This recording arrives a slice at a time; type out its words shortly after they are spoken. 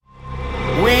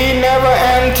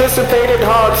anticipated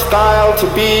hardstyle to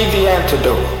be the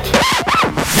antidote.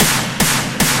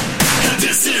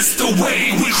 This is the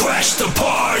way we crash the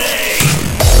party.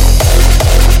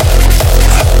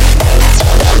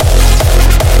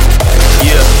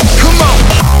 Yeah, come on.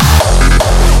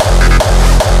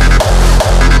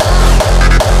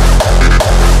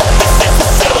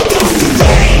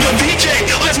 Yo, DJ,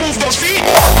 let's move those feet.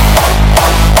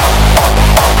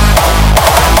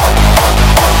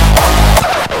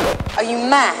 Are you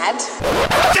mad?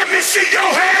 Let me see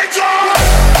your hands up.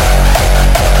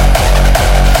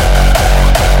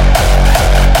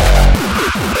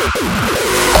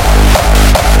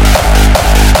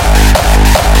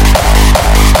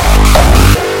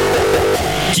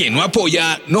 Quien no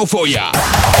apoya, no folla.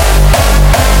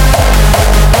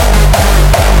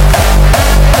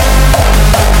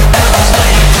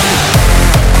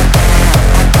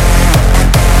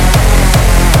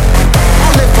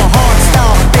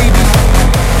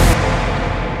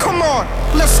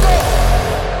 Let's go!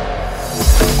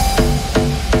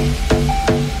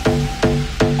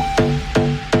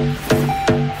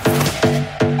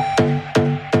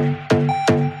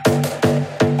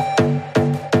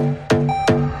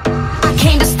 I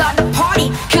came to start the party,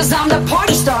 'cause I'm the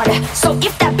party starter.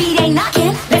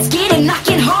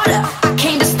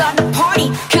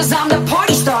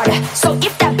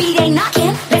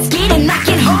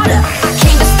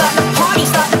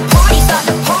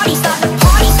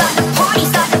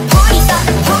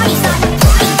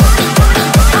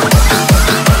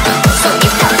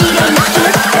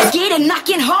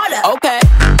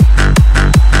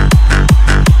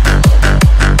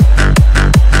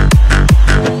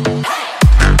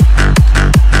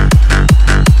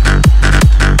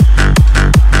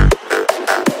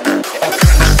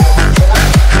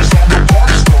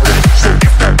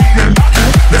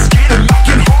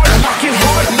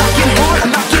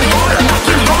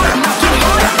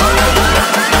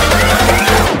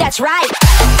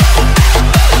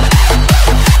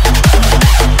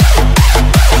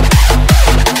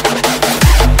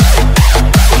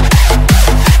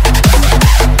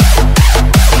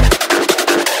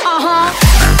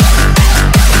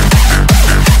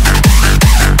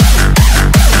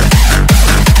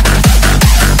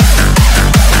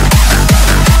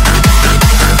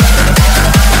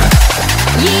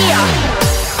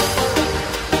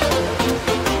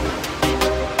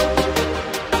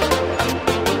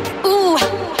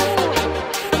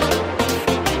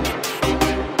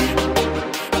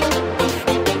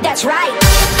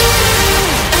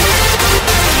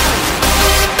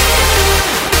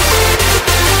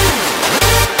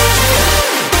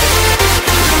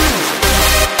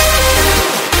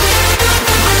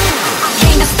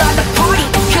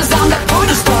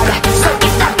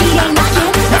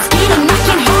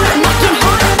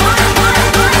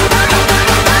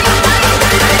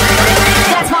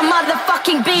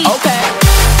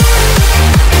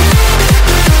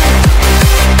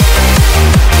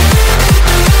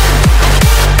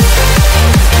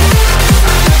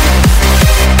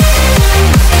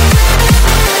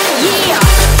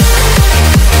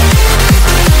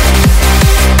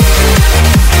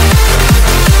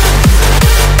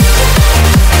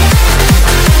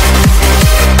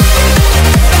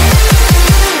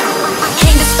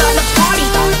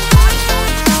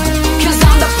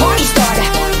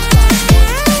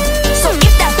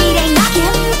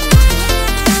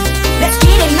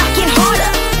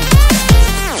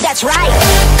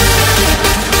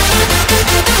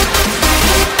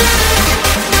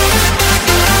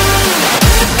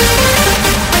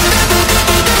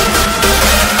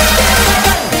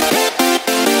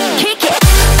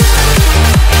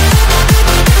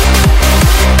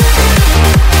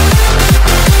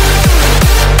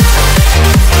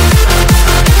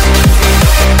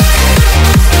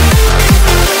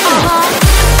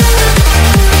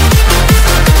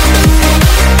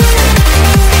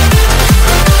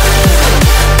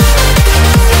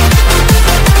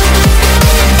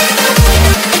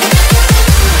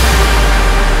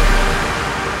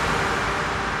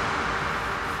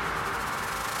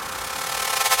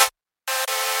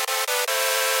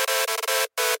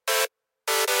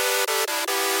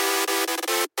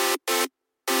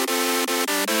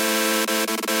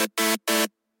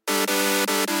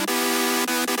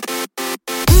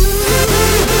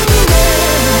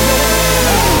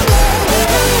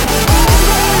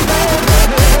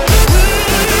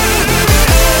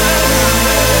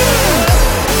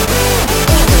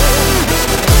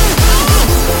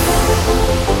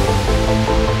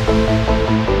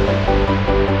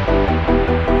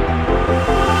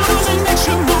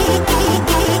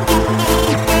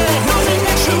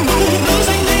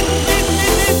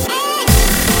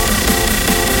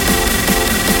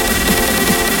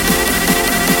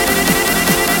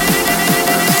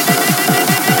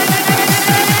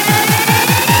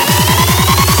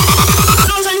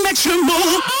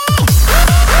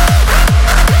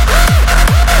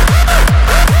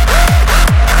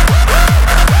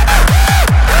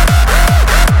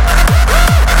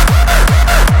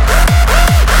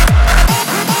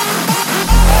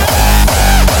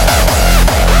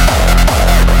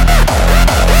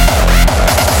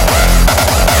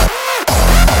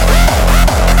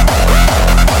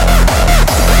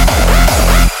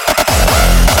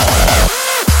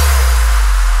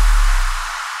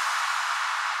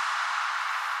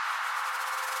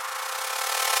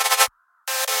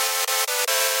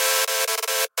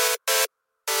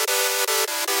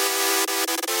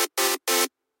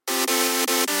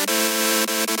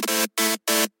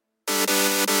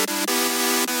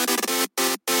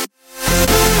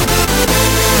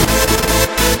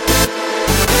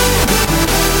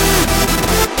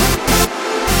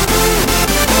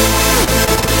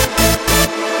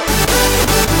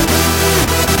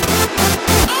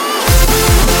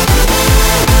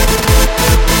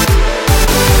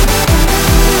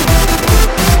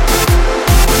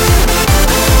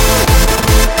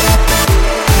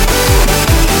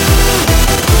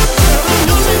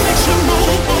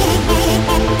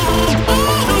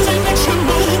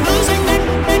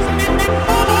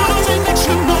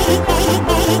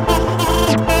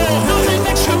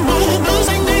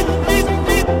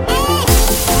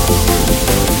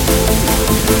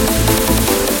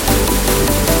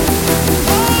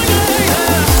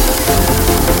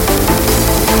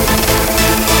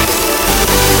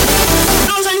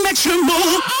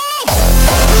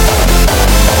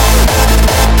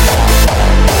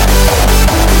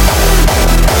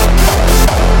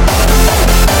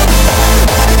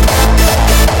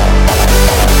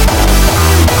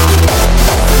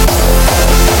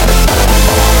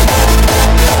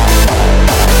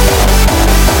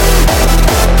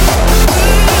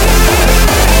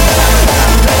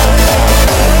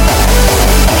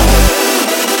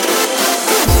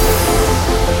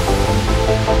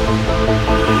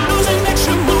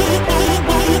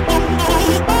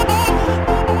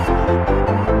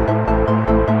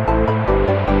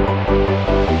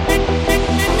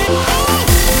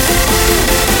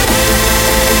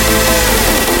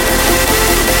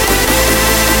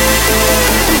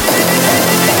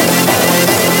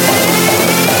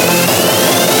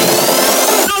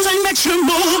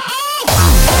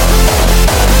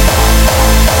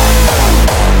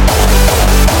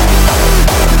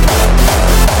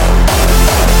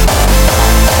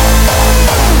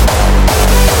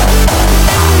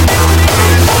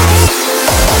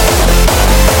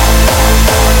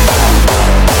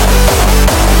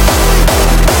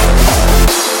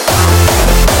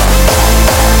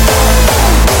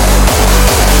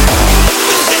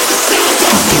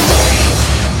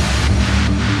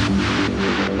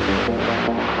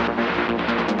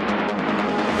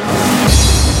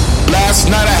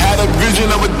 vision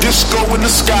of a disco in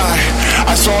the sky.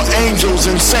 I saw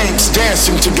angels and saints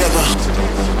dancing together.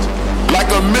 Like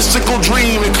a mystical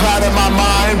dream, it clouded my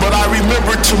mind, but I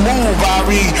remembered to move. I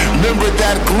remembered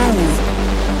that groove.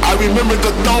 I remembered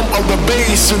the thump of the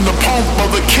bass and the pump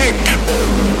of the kick.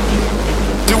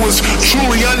 It was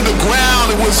truly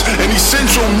underground. It was an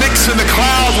essential mix in the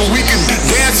clouds where we could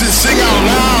dance and sing out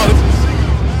loud.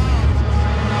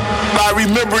 I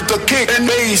remembered the kick and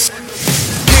bass.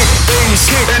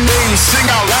 Kick and bass, sing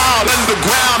out loud.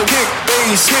 Underground, kick,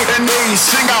 bass, kick and bass,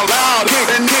 sing out loud. Kick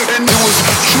and it was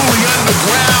truly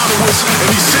underground. It was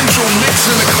an essential mix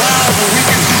in the clouds where we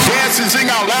could dance and sing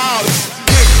out loud.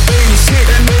 Kick, bass, kick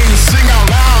and bass, sing out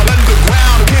loud.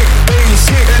 Underground, kick, bass,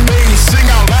 kick and bass, sing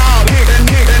out loud. Kick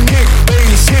and kick,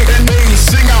 bass, kick and bass,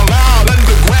 sing out loud.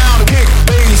 Underground, kick,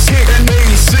 bass, kick and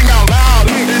bass, sing out loud.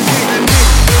 Kick and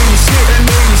bass, kick and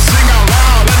bass, sing out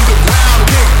loud. Underground,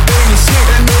 kick, bass, kick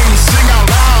and bass, sing out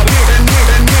loud. Kick and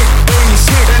bass,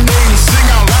 kick and bass, sing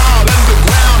out loud.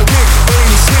 Underground, kick,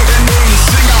 bass, kick and bass,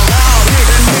 sing out loud.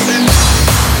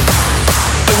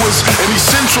 It was an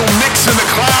essential mix in the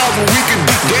clouds where we could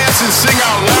dance and sing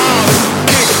out loud.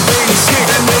 Kick, bass, kick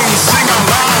and bass, sing out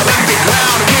loud.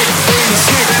 Underground, kick, bass,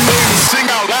 kick and bass, sing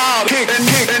out loud. Kick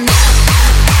and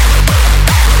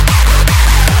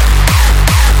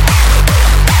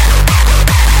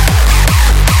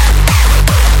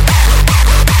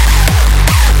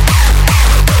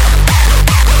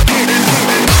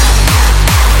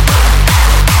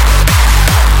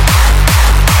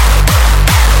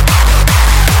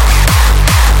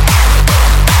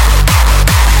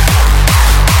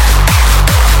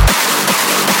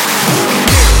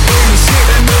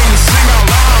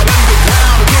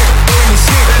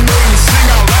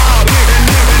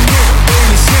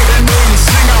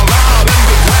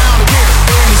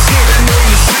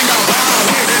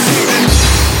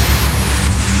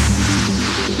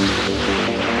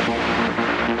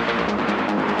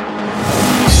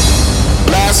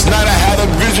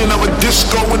of a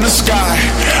disco in the sky.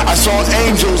 I saw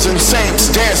angels and saints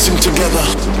dancing together.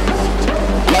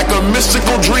 Like a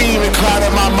mystical dream, it clouded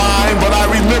my mind, but I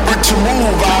remembered to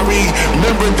move. I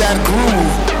remembered that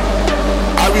groove.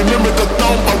 I remembered the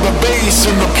thump of the bass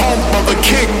and the pump of the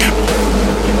kick.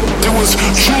 It was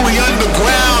truly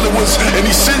underground. It was an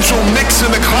essential mix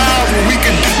in the clouds where we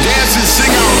could dance and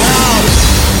sing out loud.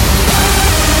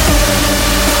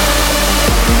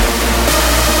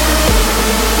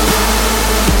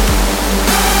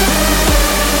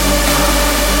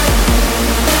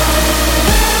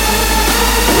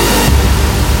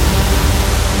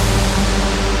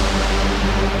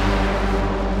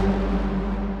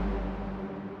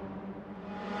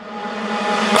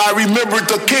 I remembered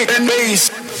the kick and bass.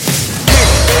 Kick,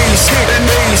 bass, kick and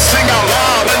bass, sing out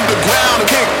loud. Underground,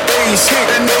 kick, bass, kick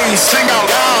and bass, sing out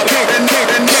loud. Kick and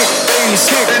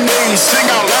bass, kick and bass, sing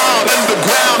out loud.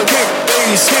 Underground, kick,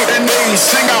 bass, kick and bass,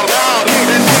 sing out loud. Kick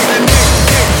and kick and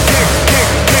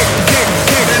kick,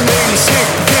 kick and bass, kick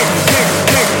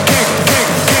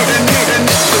and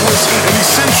it was an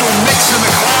essential mix in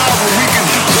the cloud where we could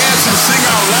dance and sing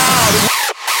out loud.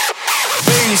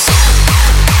 Bass.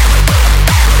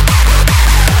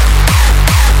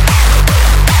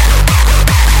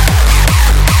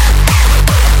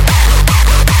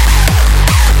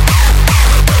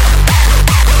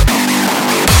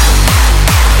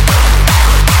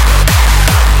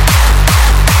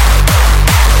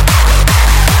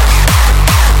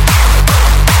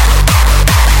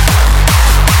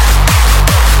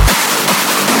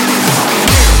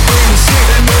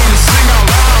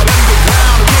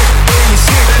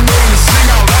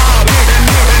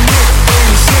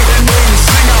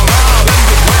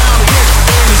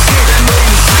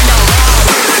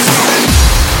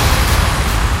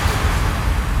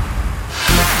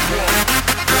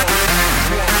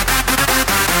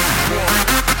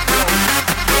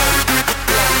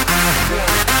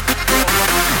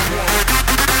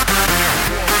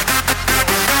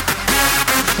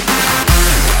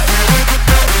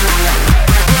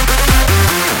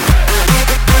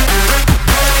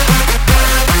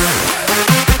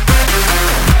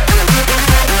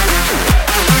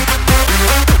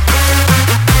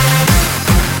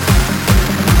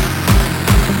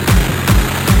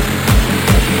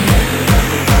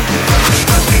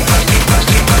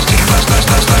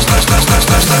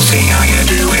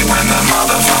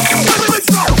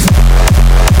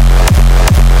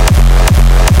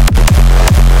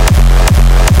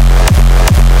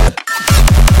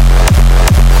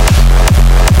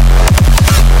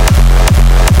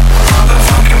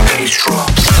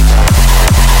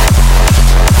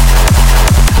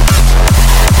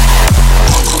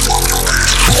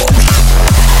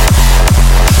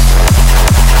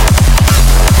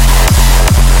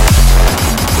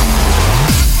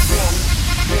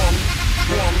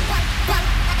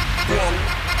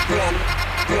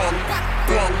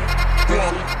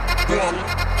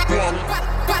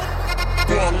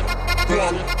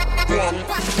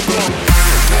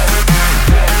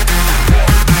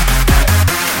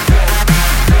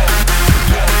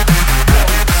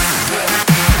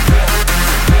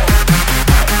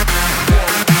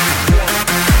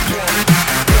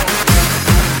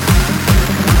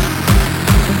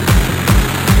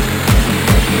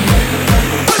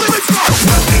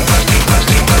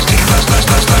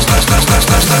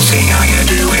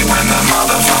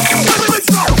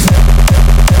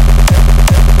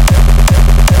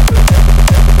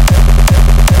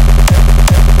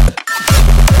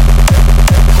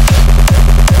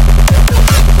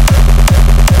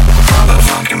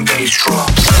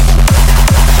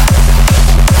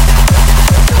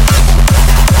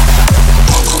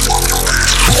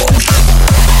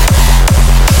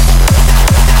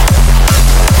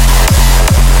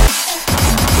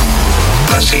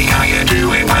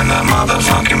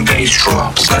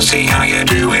 Let's see how you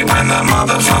do it when the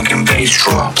motherfucking bass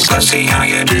drops. Let's see how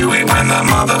you do it when the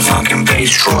motherfucking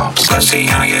bass drops. Let's see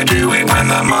how you do it when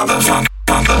the motherfucking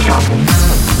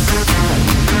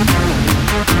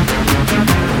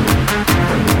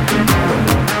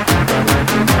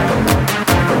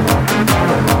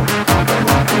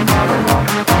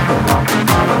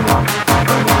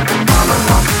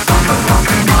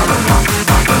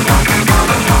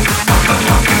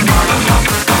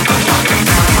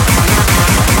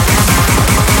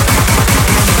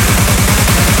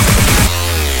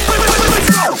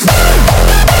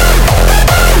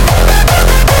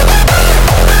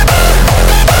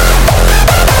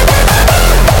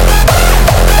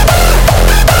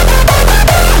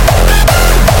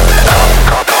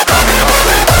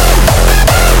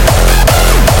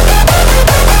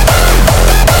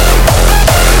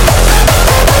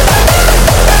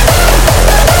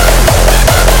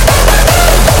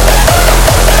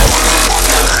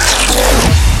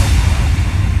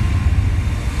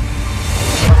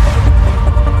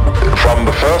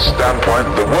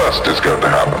standpoint, the worst is going to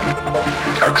happen.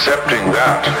 Accepting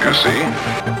that, you see?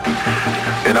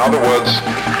 In other words,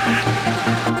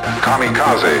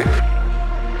 kamikaze.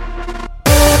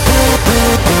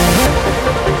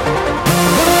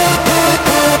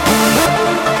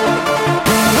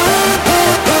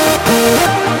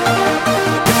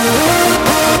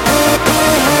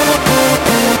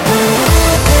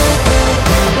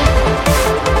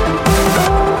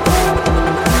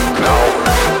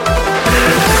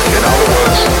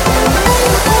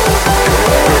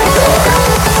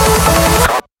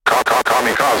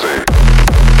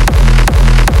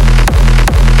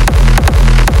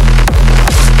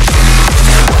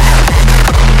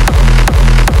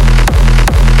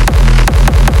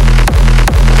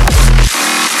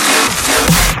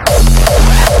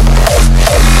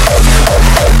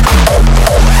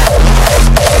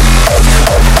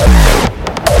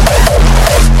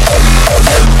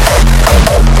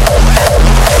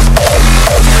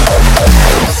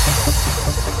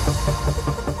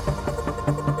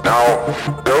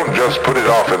 Don't just put it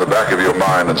off in the back of your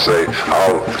mind and say,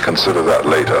 I'll consider that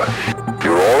later.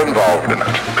 You're all involved in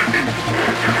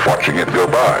it, watching it go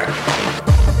by.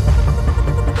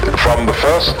 From the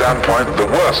first standpoint, the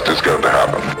worst is going to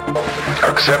happen.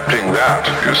 Accepting that,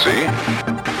 you see?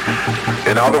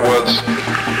 In other words,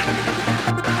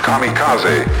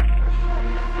 kamikaze.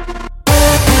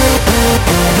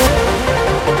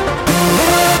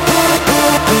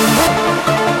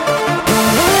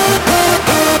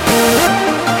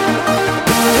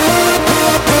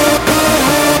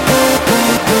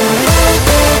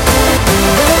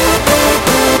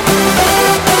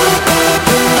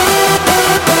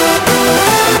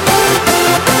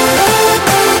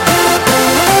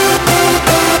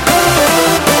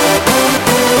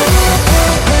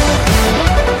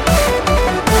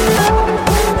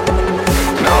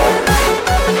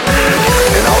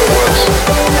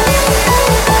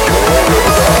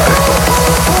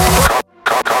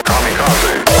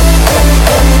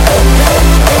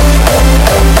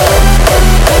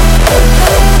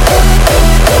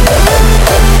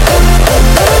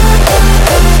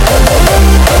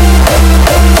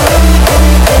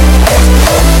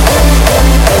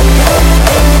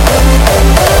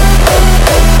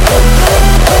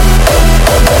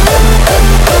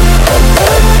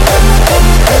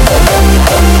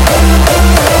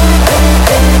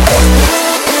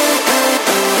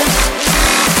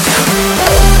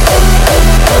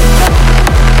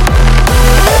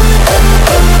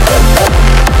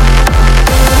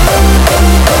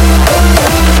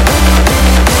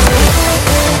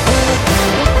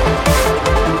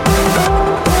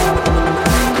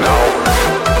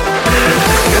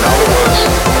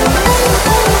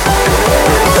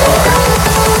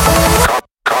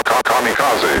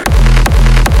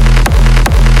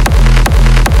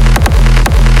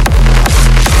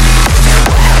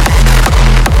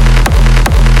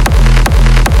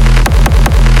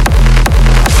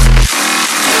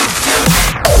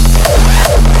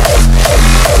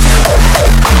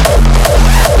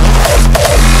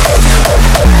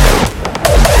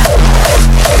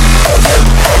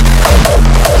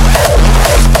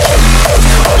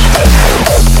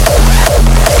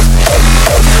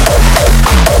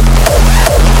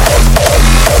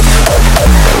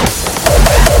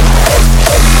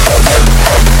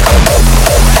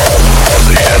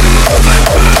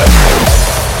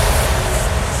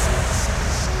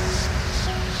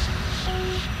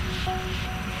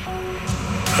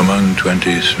 Among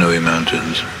 20 snowy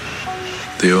mountains,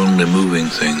 the only moving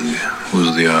thing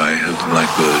was the eye of the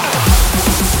blackbird.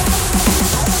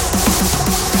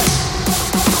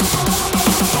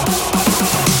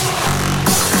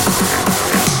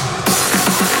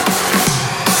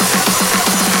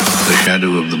 The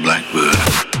shadow of the blackbird.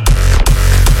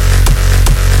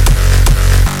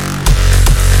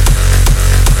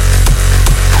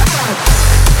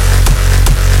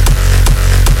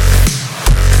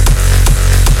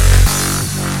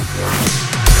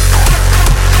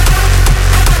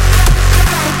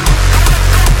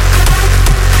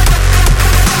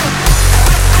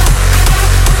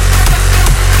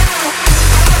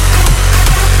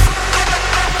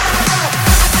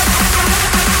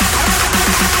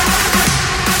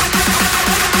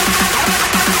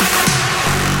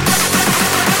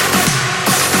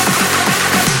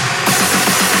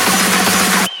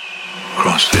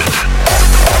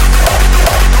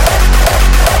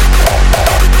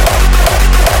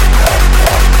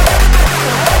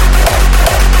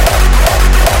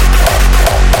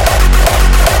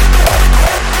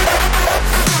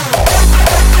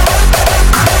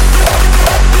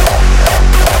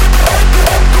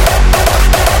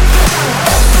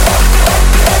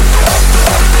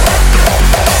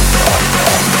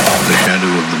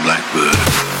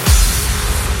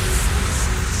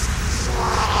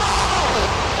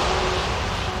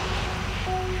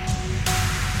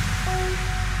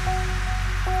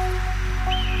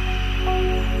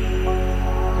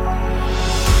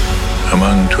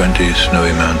 Among 20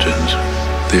 snowy mountains,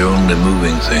 the only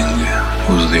moving thing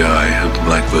was the eye of the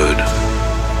blackbird.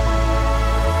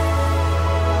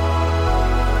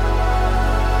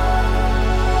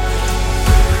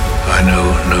 I know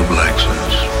noble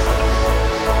accents,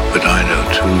 but I know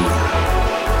too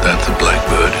that the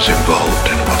blackbird is involved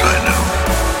in what I know.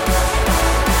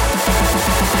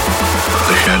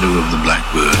 The shadow of the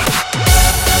blackbird.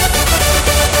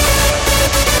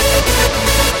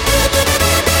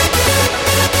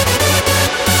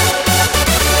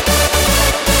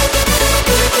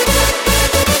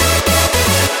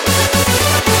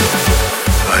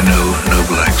 I know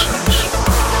noble accents,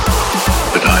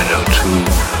 but I know too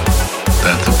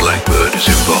that the blackbird is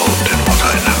involved in what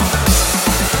I know.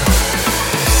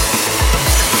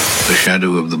 The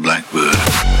shadow of the blackbird.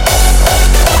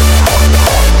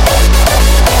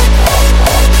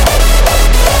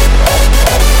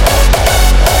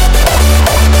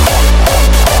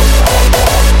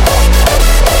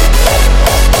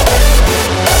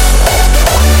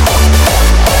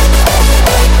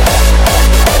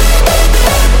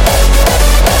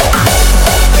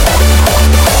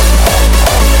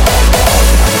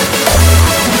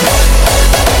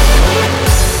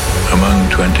 Among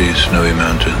 20 snowy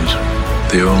mountains,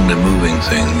 the only moving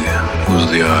thing was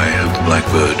the eye of the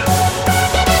blackbird.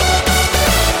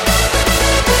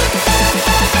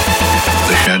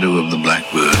 The shadow of the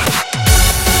blackbird.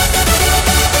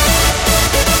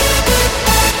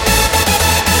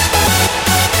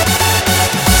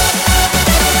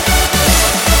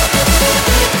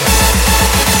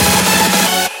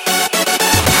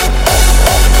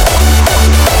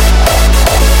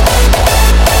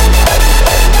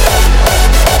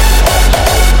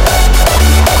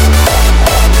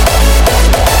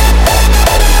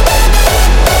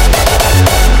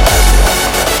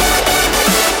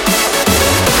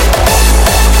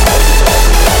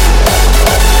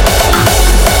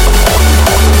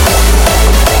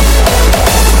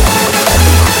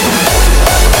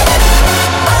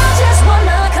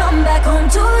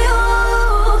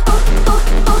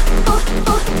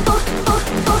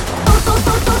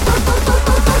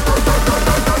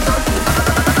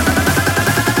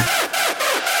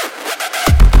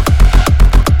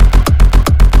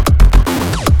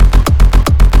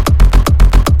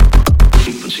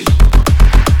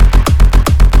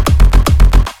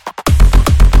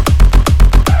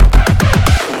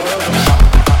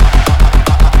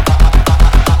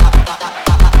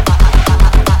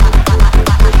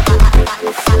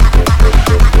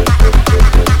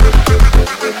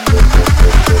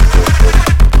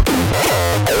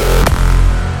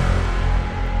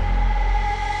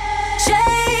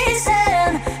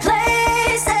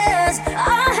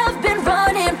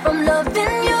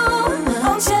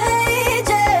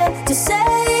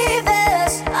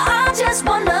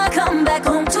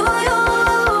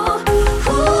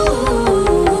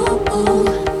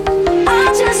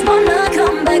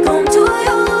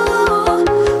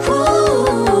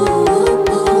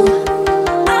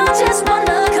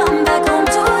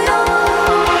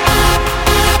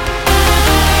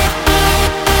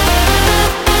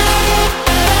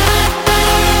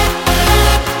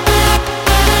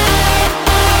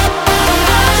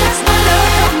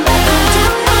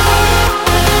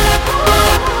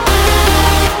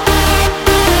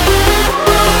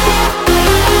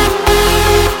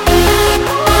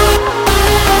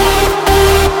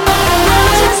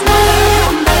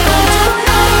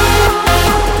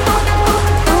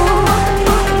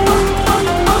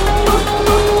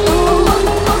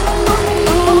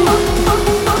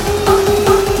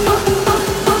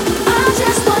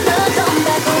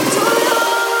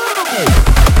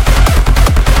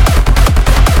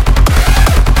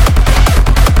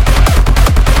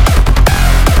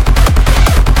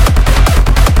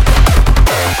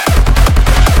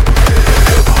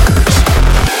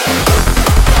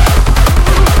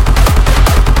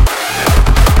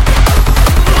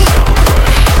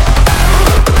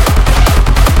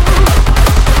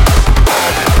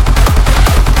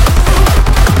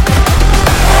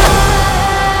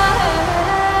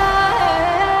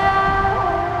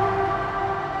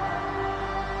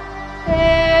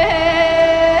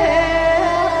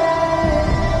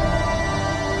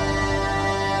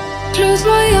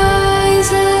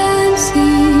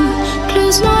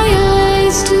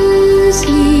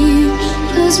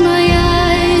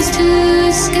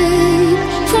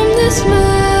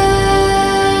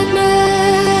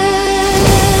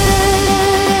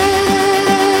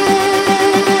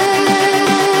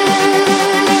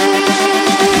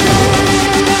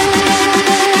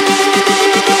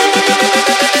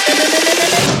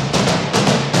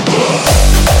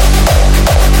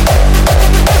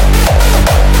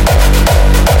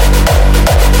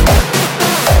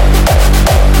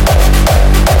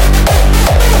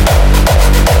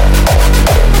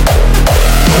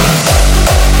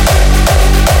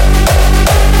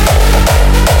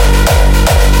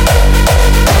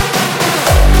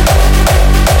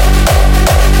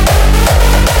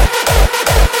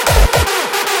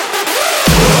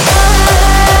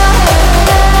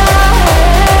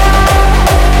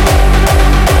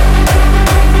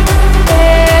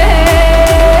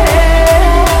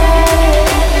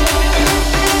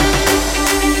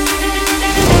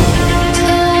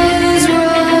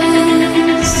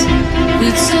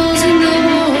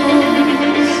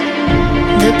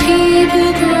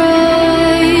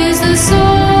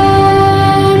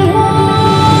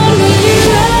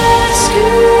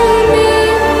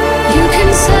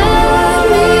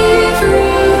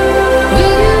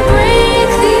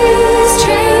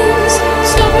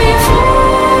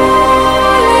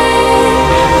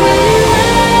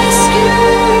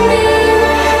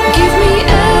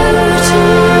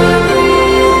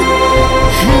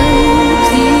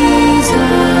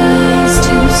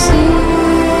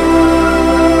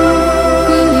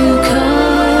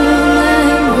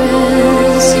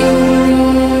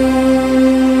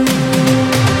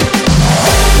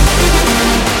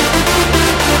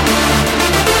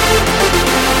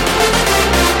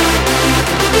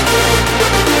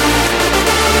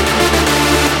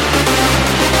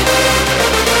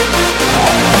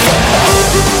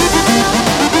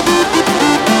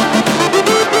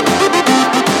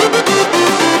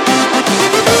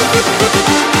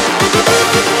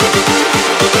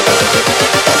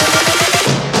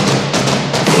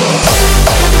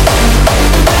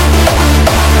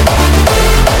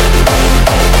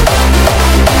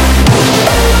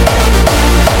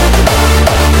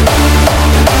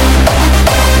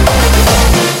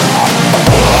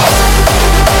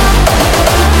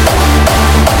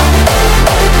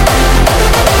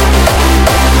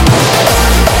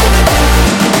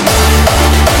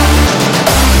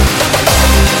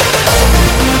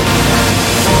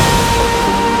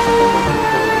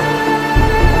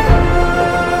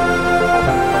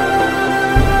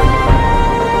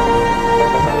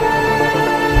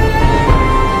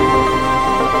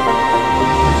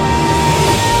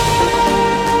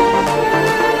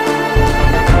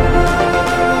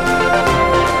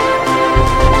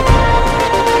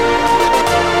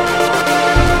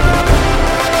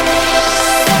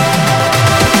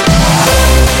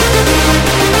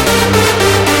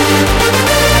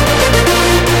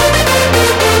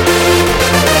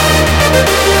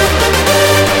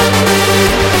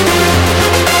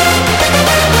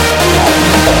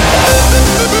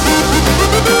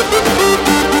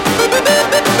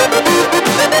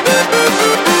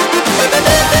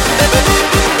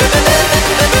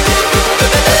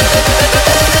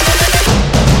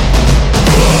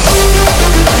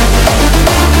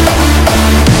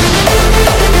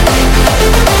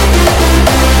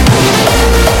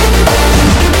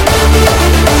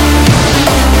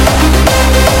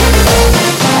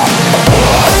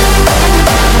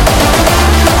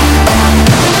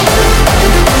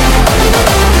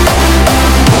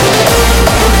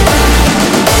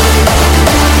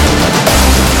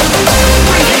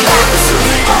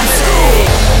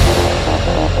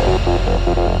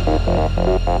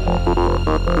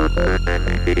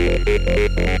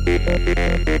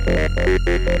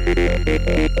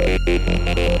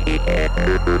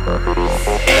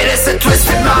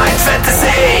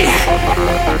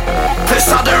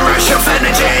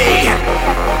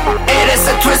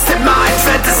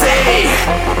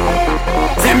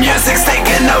 The music's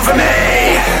taking over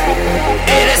me.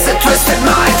 It is a twisted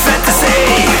mind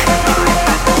fantasy.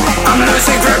 I'm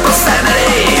losing verbal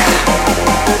sanity.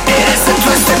 It is a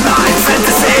twisted mind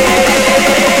fantasy.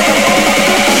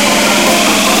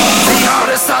 The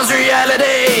artist sounds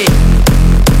reality.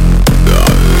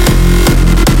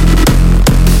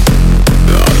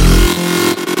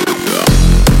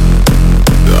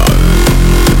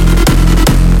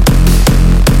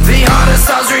 The artist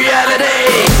sounds reality.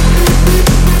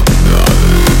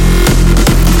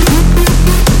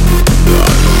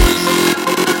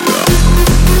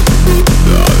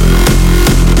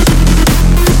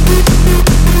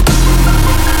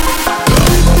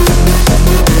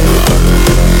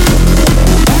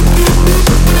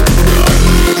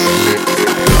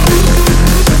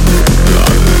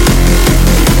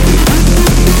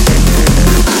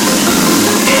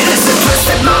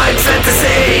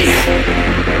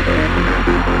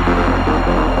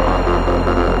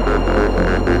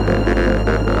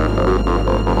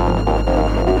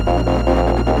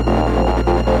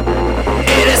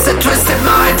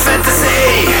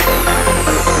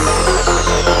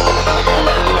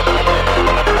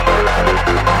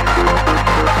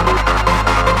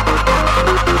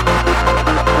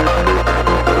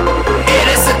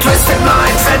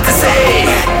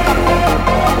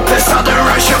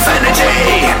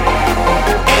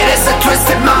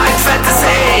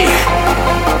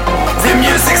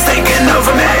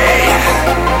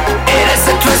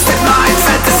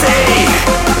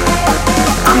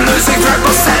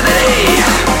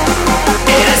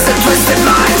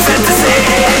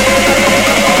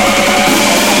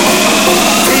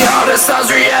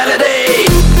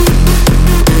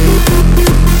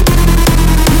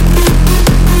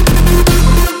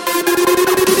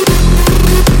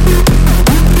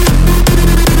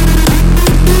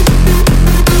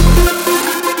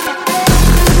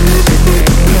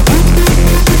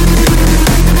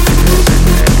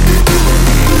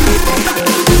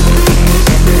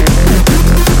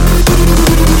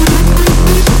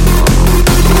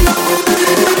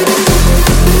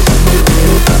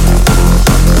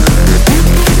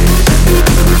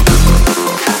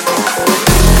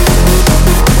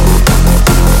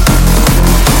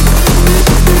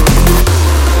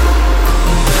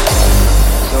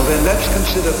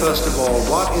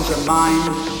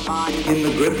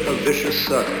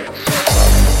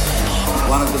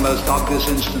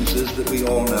 Instances that we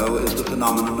all know is the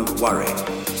phenomenon of worry.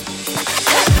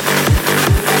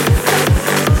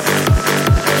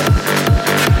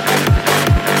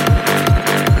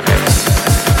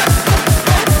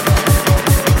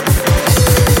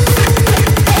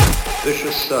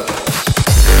 Vicious circle.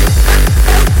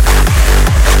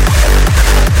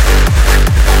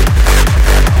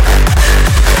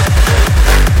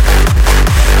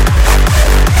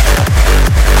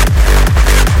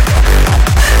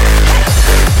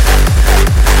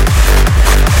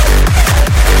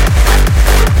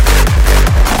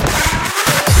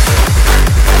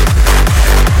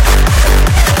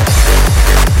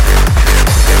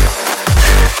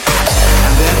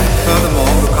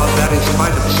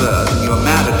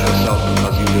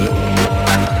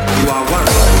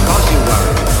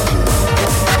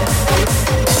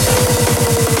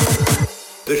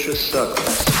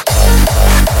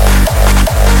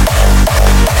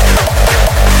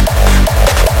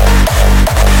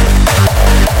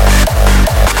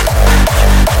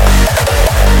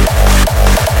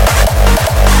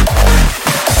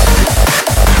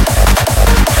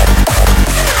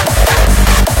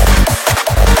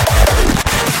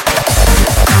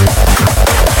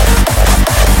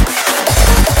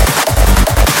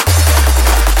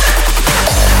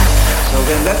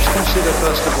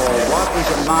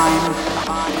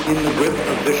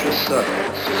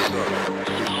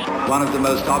 One of the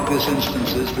most obvious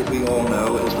instances that we all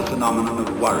know is the phenomenon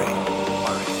of worry.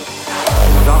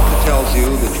 The doctor tells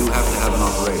you that you have to have an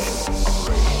operation.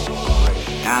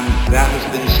 And that has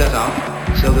been set up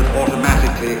so that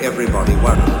automatically everybody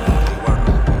worries.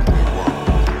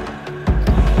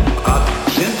 But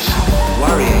since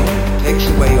worrying takes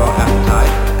away your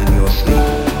appetite and your sleep,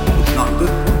 it's not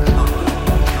good.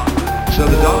 So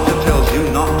the doctor tells you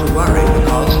not to worry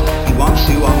because he wants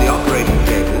you on the operating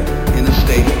table in a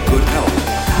state of good health.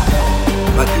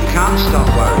 But you can't stop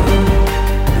worrying,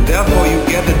 and therefore you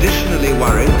get additionally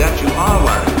worried that you are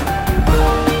worried.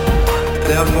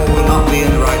 Therefore will not be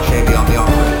in the right shape on the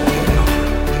operating table.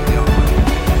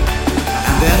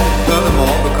 And then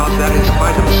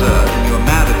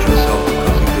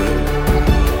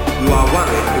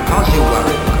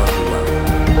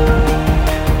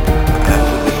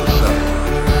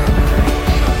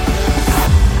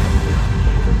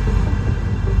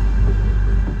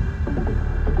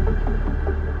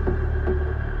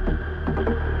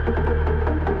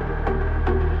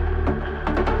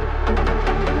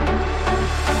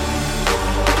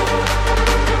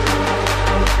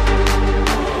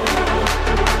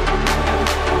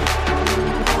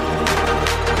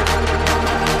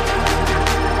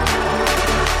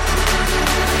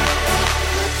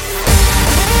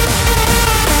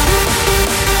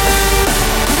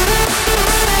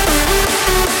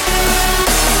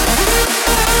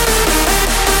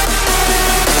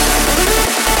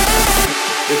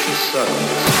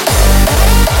servants.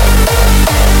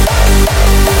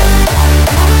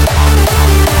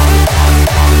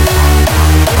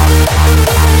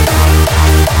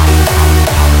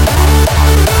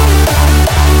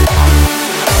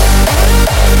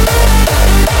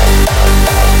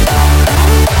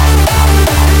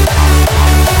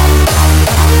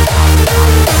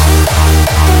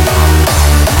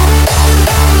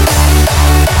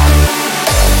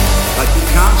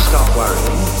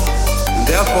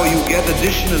 Therefore, you get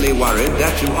additionally worried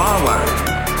that you are worried.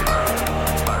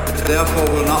 Therefore,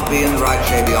 will not be in the right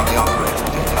shape on the operating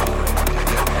table.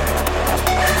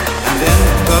 And then,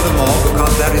 furthermore,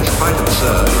 because that is quite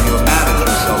absurd, and you're mad at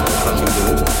yourself because you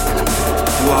do it,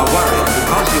 you are worried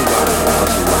because you worry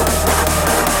because you worry.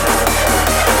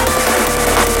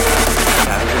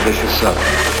 That is a vicious circle.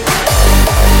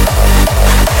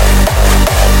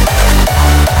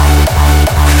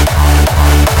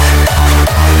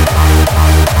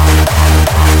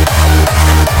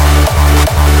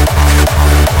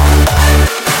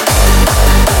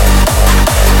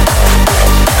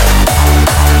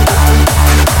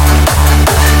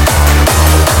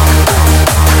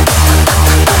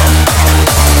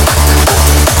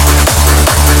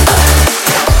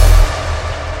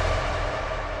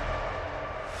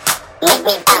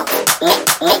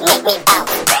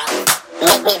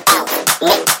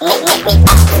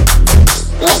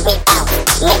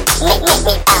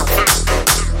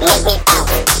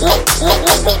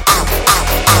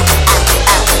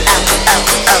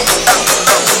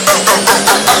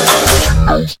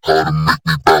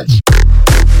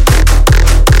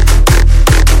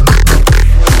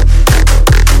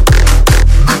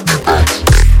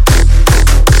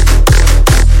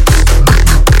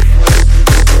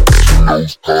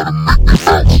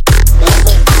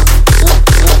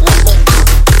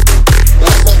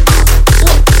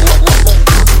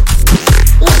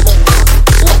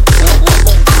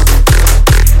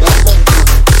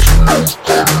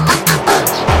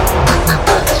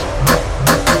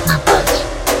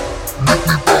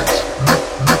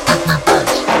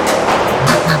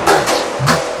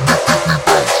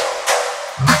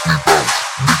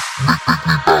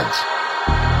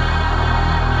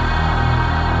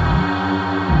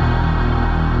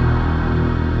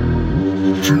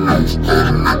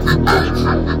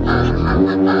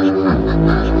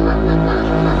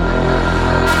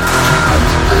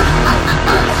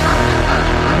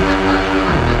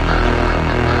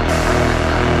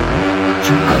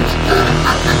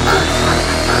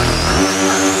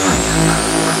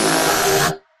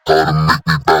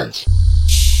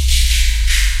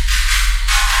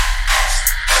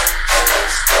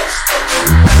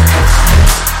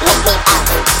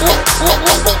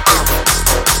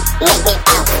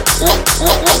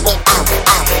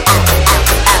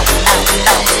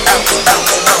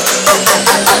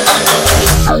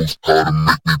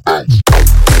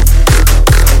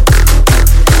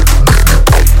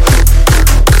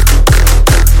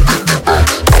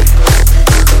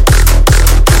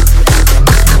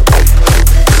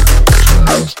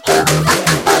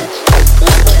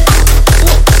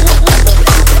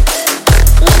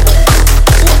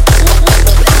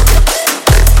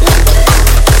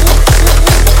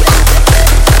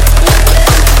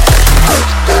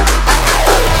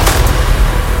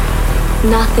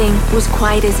 Nothing was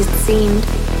quite as it seemed.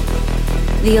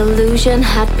 The illusion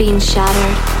had been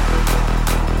shattered.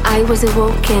 I was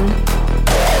awoken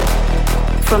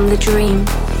from the dream.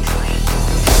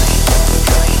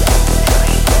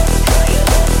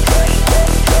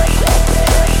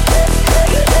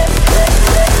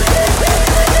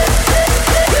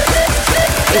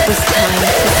 It was time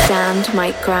to stand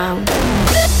my ground.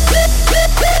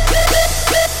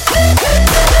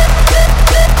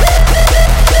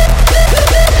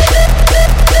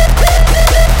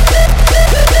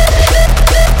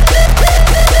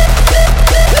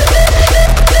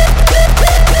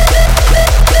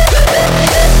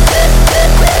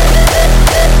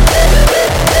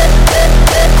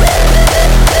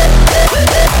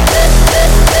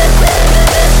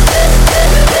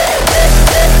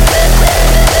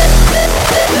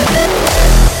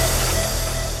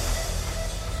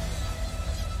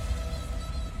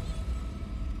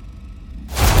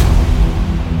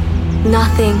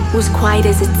 Nothing was quite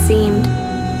as it seemed.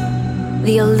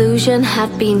 The illusion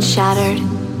had been shattered.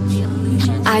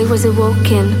 I was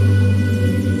awoken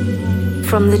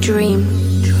from the dream.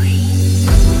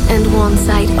 And once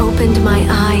I'd opened my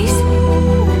eyes,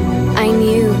 I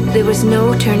knew there was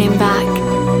no turning back.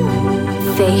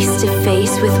 Face to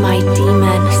face with my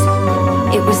demons,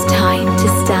 it was time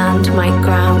to stand my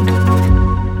ground.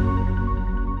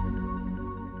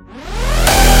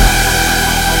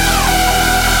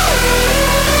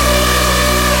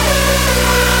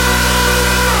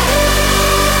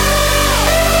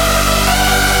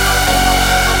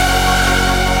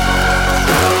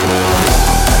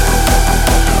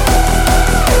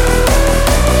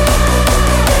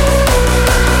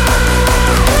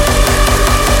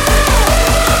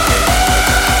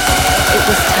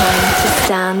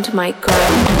 stand my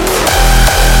ground.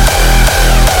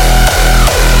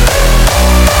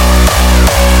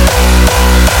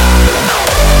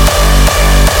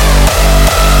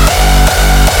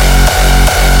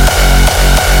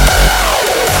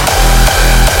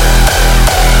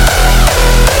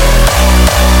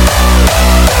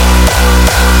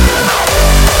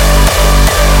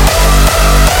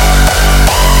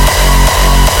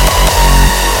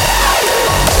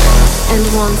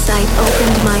 Once I'd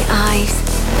opened my eyes,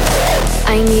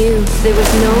 I knew there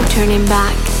was no turning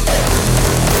back.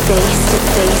 Face to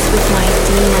face with my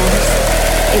demons,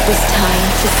 it was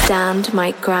time to stand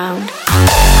my ground.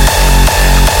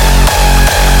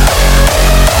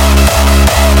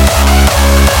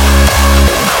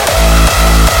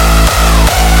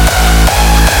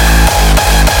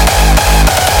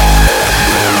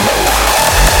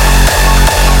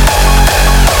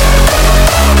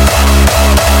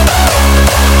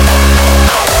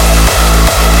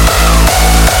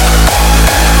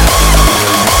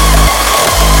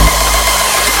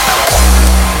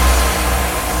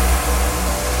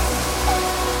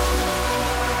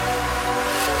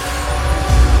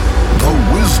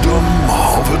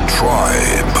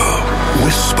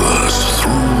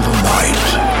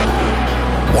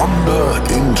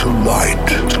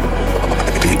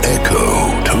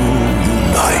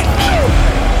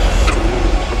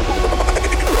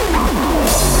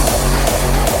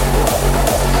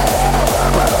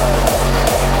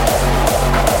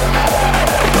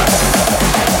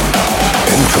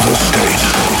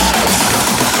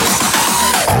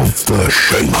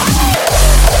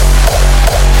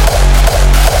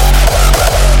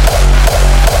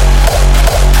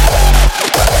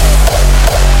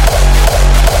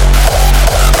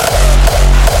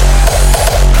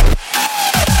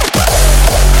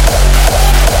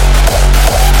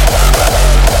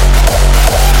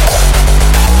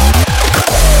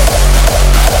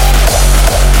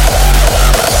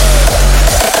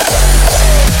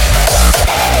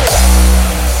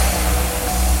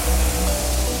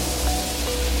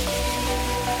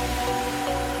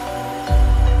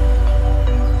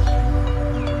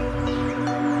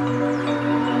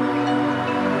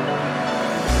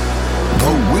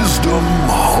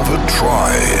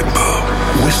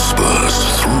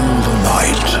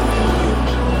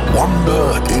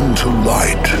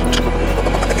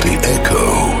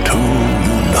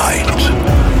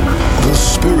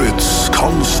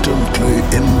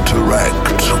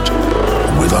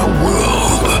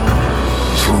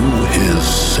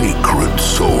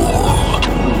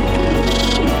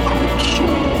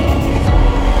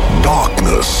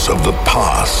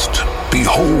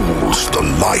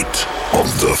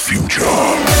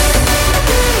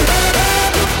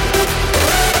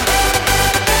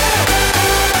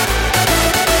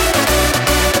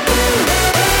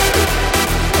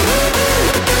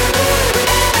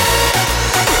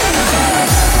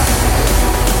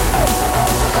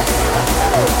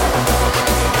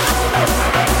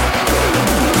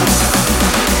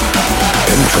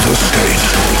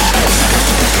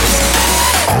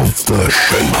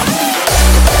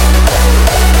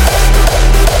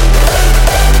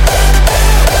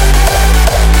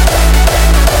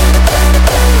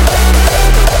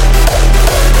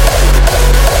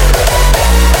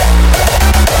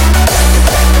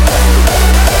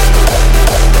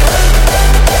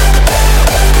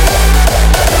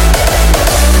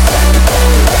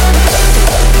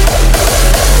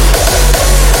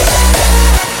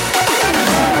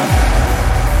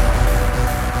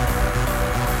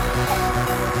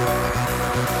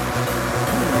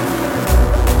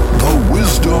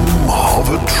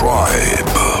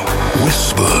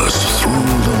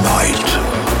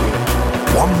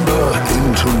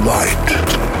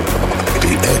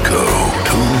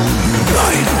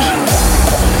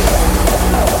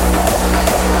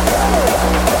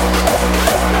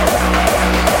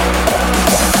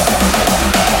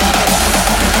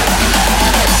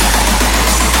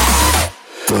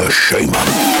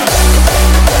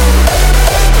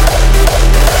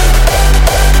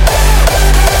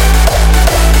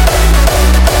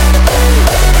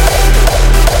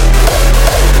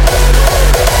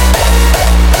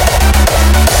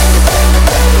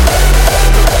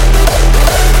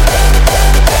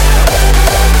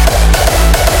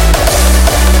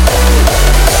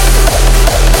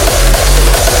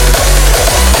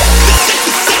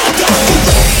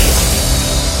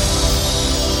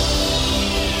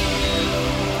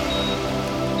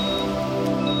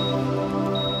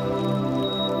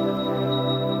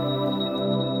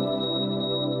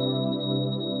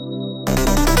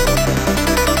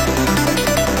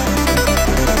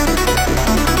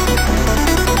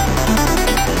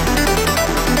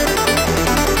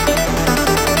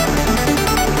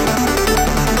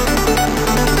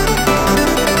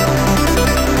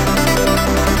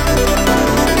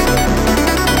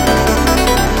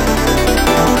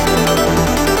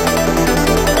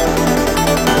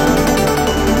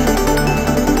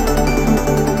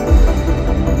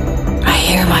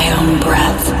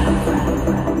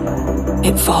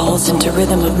 It falls into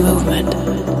rhythm of movement.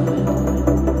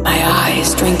 My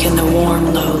eyes drink in the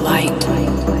warm, low light.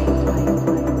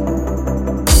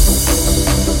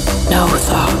 No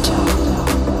thought,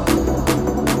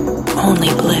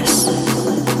 only bliss.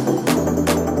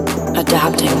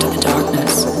 Adapting to the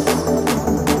darkness,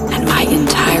 and my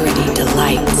entirety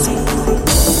delights.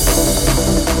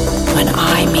 When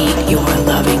I meet your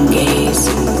loving gaze,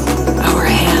 our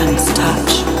hands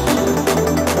touch.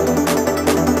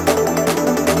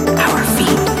 Our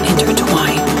feet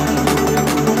intertwine.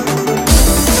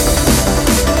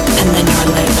 And then your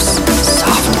lips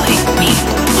softly meet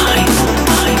mine.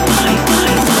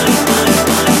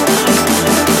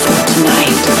 For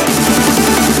tonight,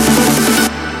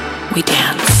 we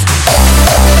dance.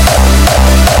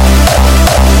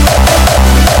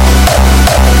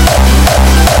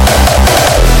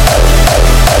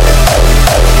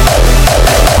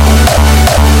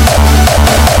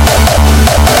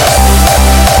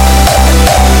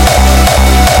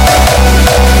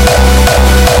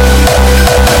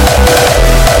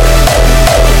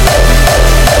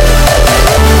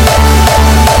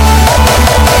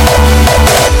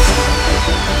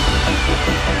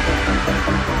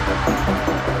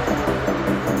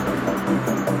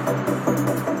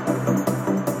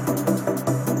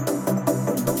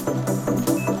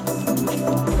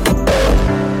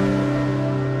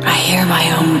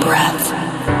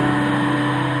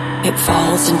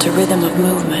 Into rhythm of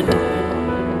movement.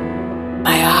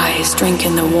 My eyes drink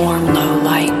in the warm, low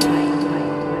light.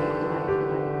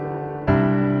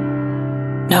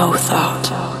 No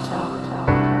thought,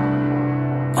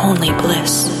 only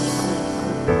bliss.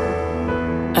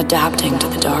 Adapting to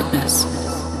the darkness,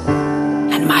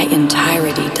 and my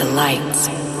entirety delights.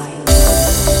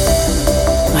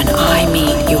 When I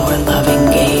meet your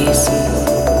loving gaze,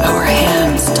 our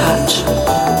hands touch.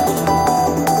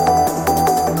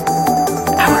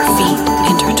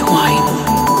 Intertwine,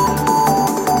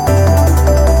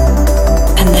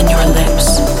 and then your lips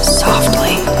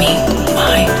softly meet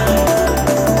mine.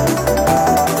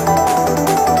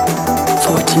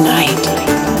 For tonight,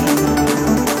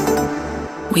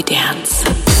 we dance.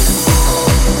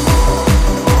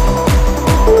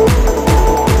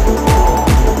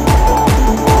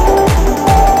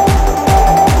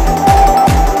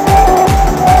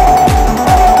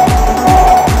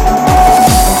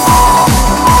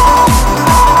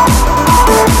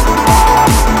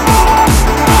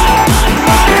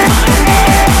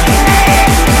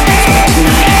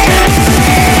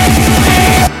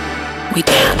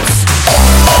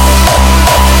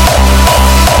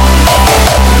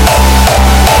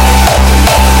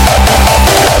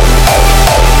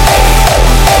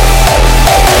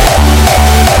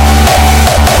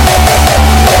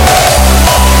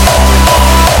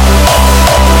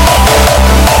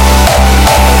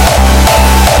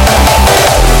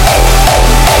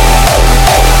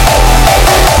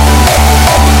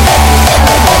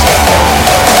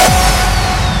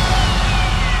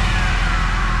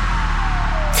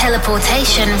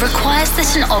 Teleportation requires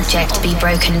that an object be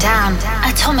broken down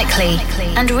atomically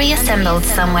and reassembled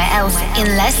somewhere else in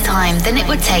less time than it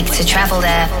would take to travel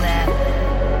there.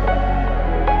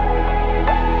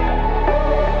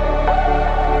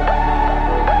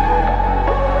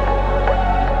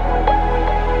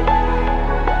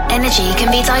 Energy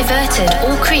can be diverted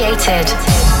or created.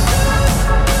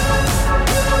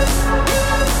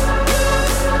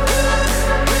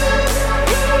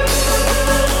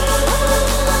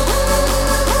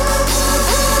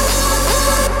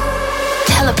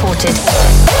 Teleported.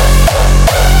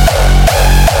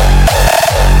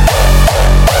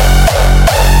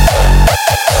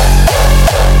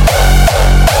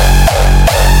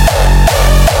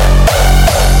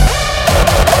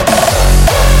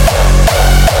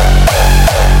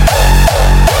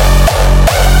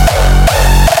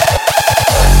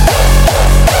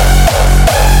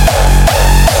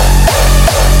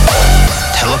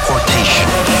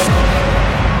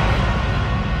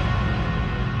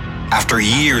 After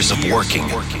years of working,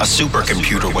 a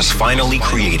supercomputer was finally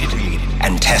created,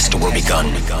 and tests were begun.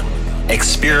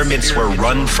 Experiments were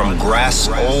run from grass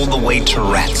all the way to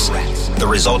rats. The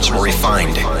results were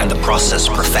refined, and the process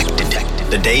perfected.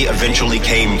 The day eventually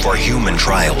came for human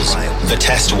trials. The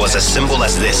test was as simple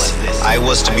as this. I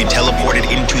was to be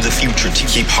teleported into the future to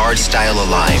keep hardstyle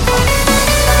alive.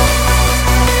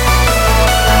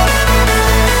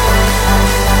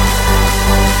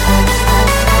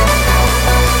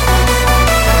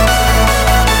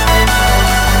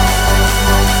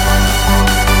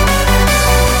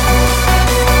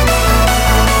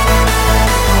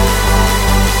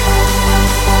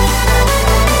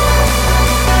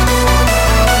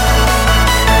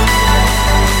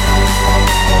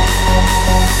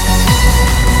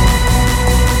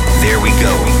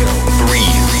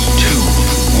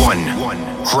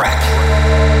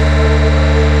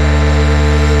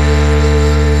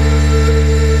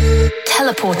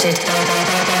 accepted.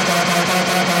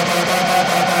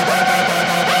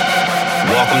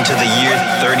 Welcome to the year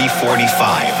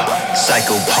 3045.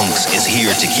 Psycho Punks is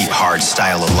here to keep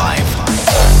hardstyle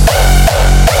alive.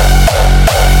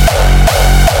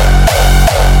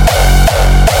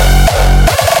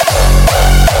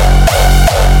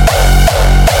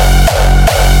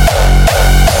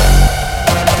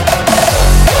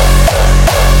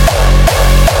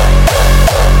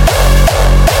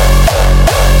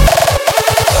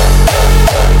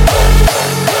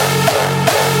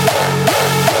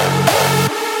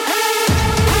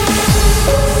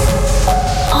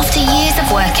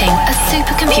 A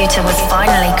supercomputer was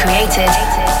finally created.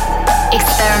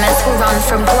 Experiments were run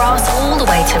from grass all the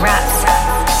way to rats.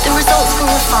 The results were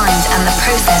refined and the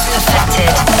process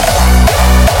perfected.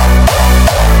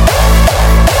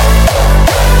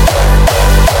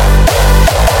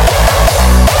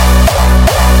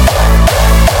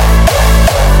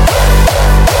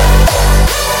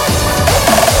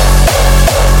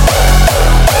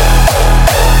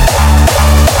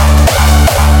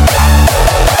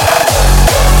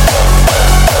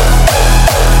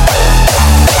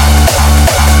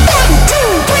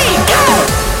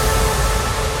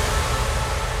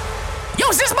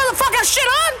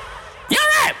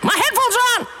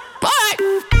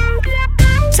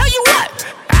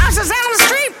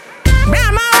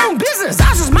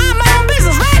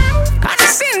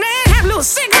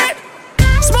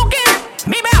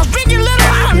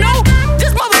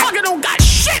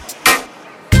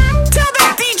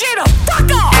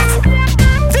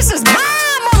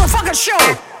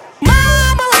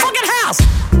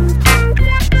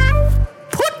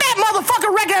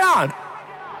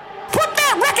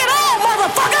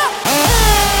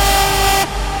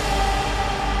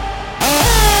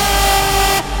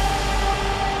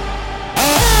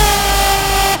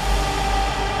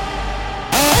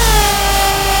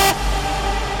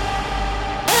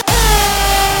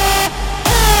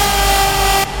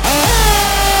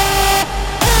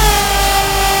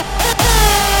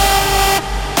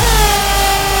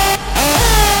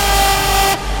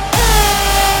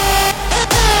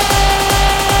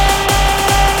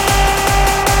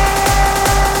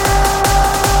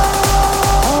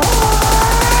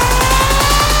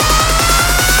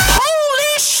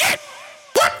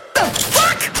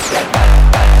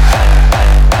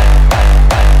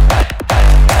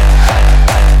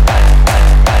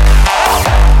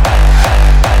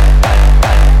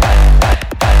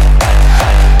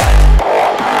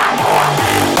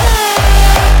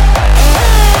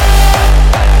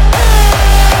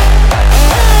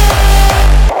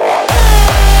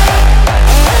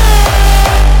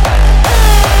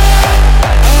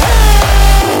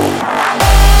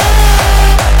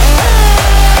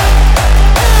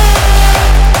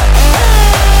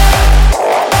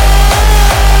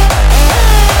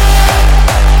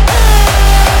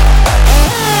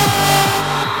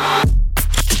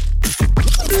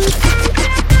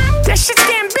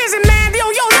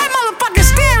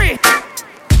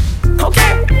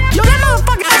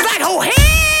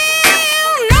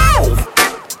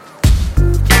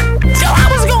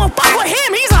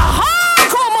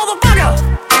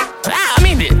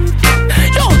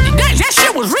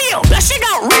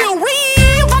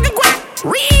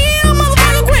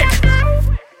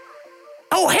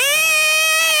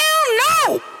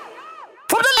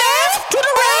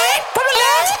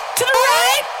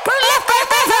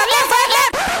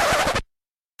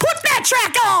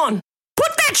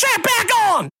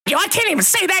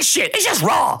 It's just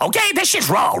raw, okay? That shit's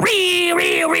raw.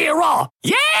 Real raw.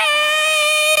 Yeah!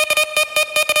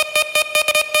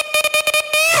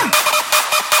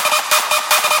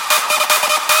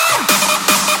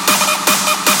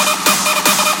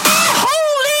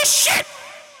 Holy shit!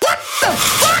 What the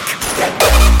fuck?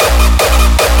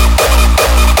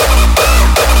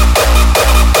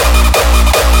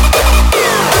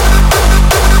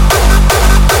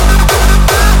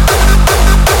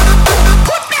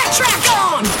 Track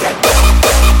on!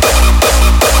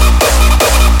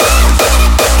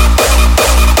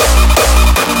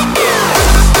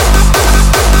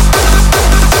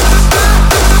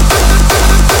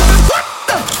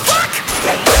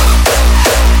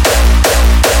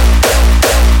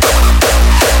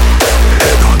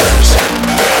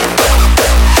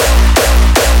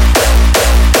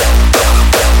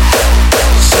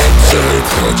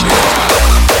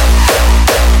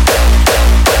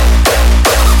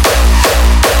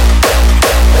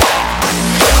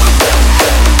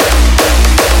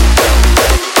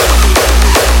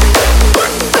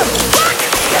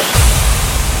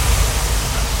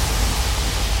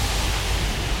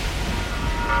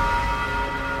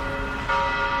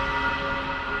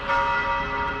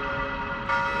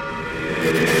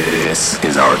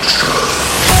 is our church.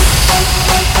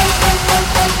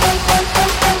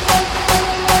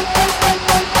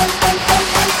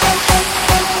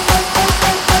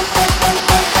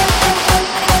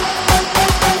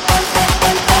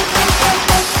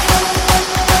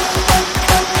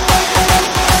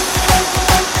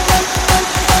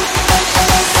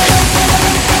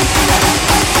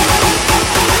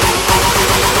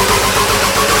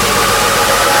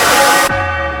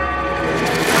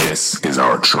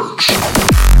 Church.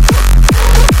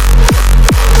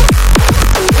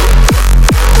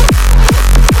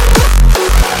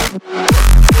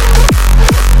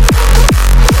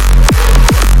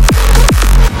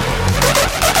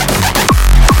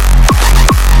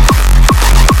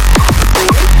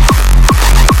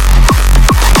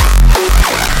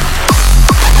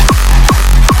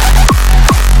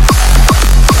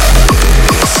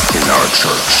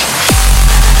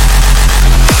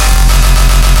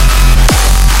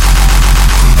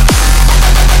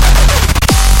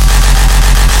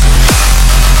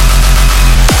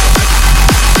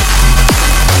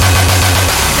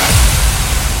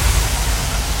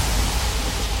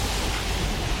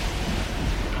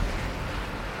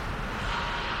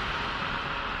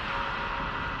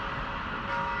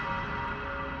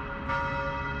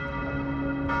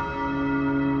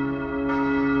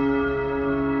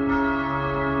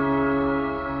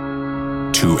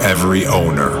 To every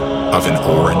owner of an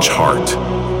orange heart,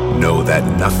 know that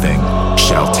nothing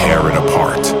shall tear it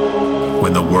apart.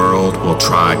 When the world will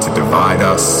try to divide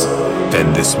us,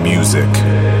 then this music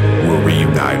will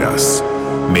reunite us.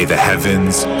 May the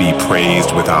heavens be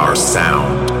praised with our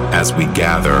sound as we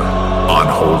gather on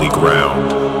holy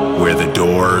ground, where the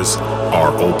doors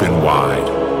are open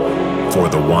wide for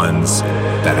the ones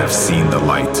that have seen the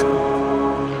light.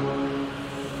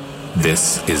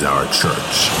 This is our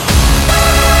church.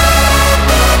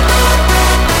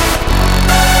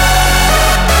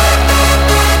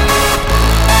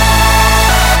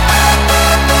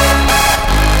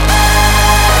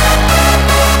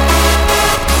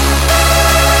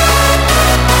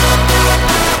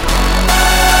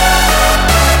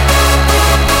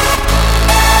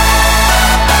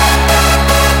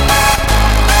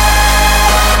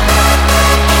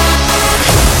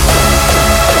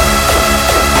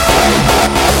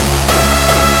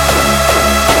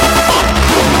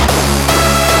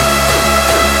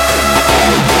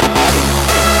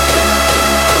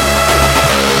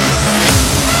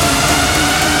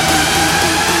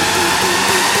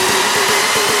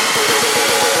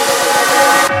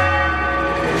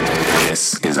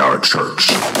 Our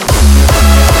church.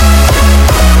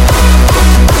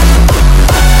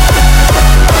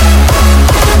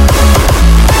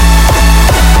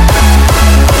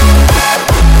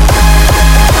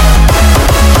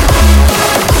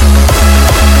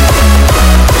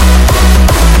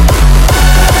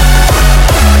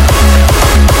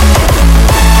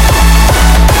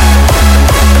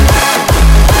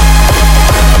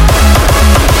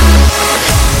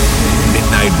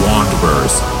 Midnight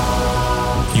wanderers,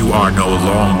 you are no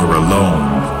longer alone.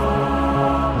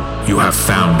 You have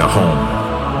found a home.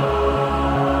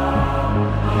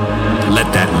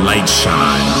 Let that light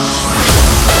shine.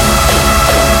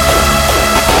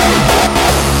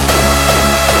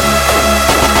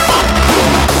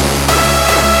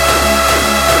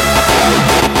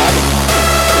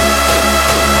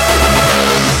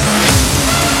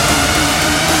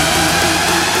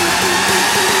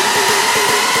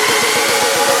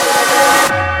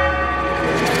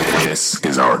 This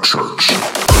is our church.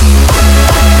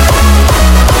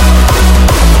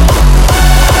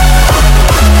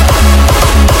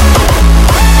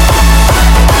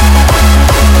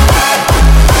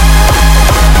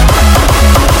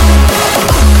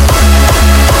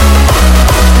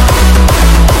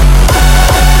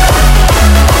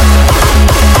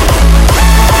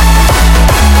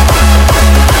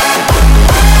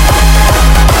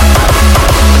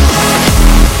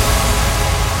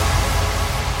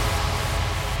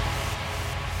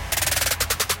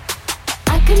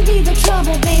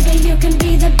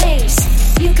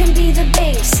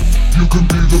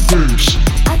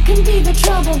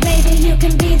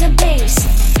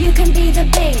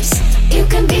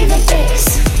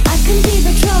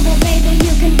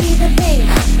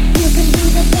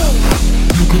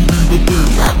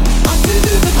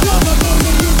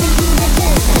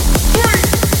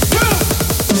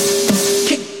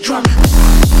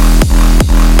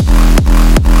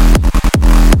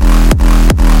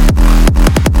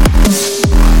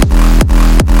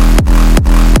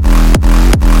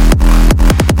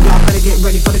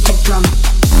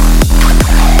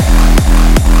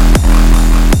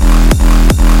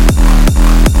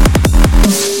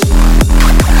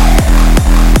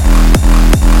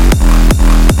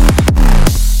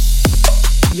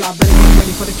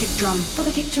 for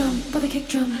the kick drum, for the kick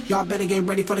drum. Y'all better get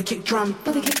ready for the kick drum,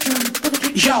 for the kick drum, for the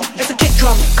kick Yo, drum. it's a kick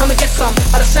drum, come and get some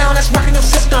of the sound that's rocking your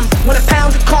system. When it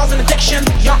pounds, it causes an addiction.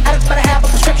 Y'all addicts better have a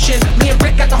prescription. Me and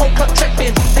Rick got the whole club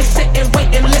tripping. They sit and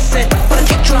wait and listen for the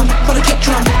kick drum, for the kick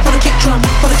drum, for the kick drum,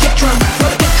 for the kick drum, for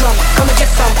the kick drum. Come and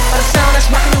get some of the sound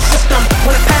that's rocking your system.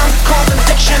 When it pounds, it causes an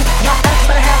addiction. Y'all addicts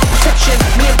better have a prescription.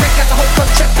 Me and Rick got the whole club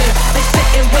tripping. They sit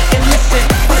and wait and listen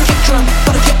for the kick drum,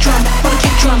 for the kick drum, for the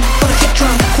kick drum, for the kick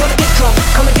drum, for the kick drum.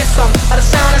 Come and get some of the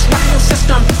sound that's rocking your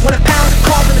system. When it pounds, it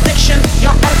causes an addiction.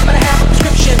 Y'all addicts better have a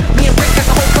prescription. Me and Rick got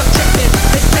the whole club tripping.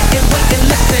 They sit and wait and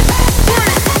listen.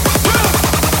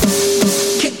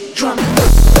 Kick drum.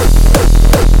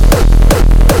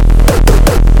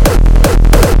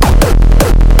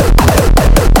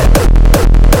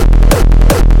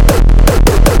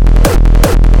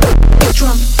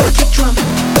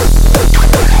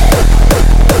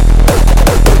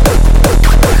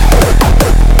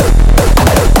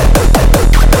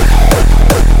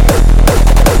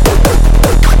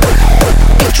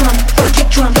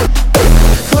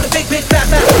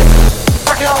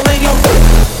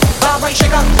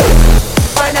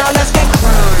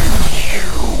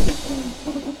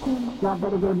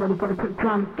 Ready for the kick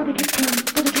drum, for the kick drum,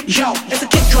 for the kick drum. Yo, it's a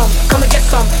kick drum, come and get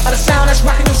some of the sound that's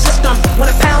rocking your system. When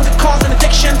it pounds, it causes an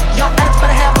addiction. Y'all addicts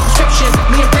better have a prescription.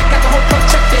 Me and Rick got the whole club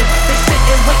tripping. They sit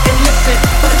and wait and listen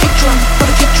for the kick drum, for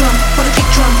the kick drum, for the kick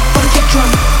drum, for the kick drum.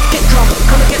 Kick drum,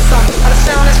 come and get some of the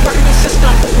sound that's rocking your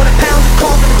system. When it pounds, it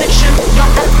causes an addiction. Y'all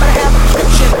addicts better have a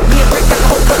prescription. Me and Rick got the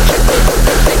whole club tripping.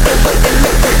 They sit and wait and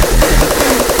listen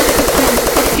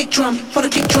for the kick drum, for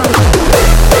the kick drum, for the kick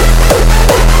drum.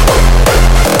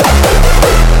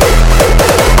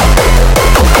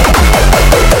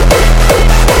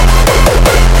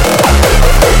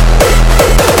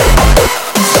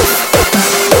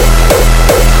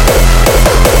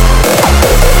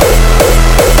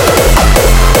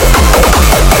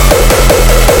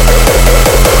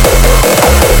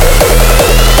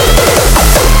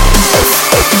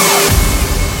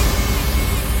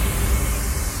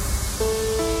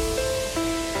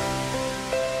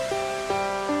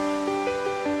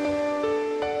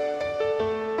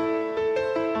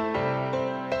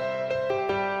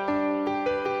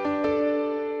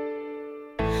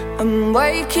 I'm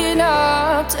waking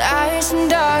up to ash and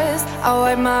dust. I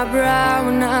wipe my brow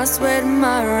and I sweat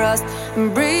my rust.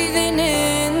 I'm breathing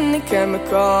in the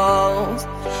chemicals.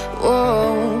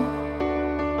 Whoa.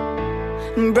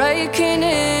 I'm breaking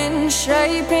in,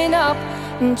 shaping up,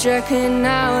 and checking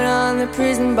out on the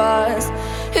prison bus.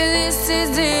 This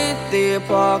is it, the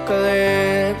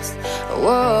apocalypse.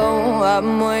 Whoa,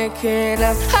 I'm waking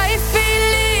up. I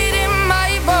feel it in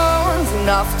my bones,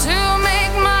 enough to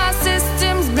make my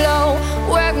systems blow.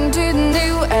 Welcome to the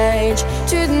new age,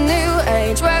 to the new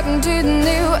age. Welcome to the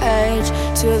new age,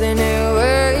 to the new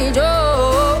age.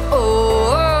 Oh,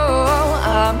 oh, oh.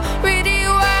 I'm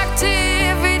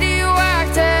radioactive,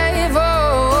 radioactive.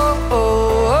 Oh,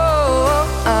 oh,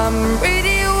 oh. I'm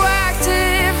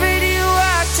radioactive, radioactive.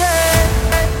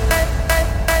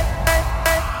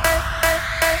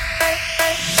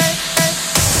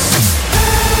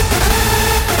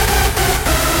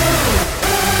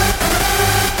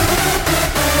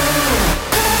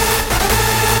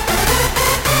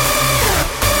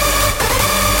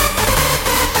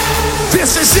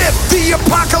 This is it, the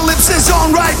apocalypse is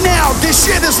on right now. This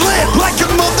shit is lit like a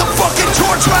motherfucking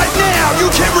torch right now. You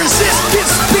can't resist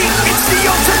this beat, it's the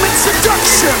ultimate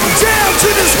seduction. Down to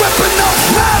this weapon of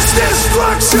mass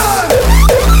destruction.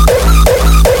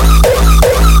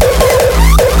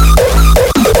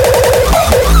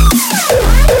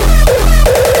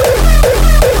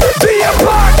 The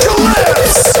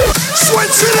apocalypse,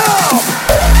 switch it up.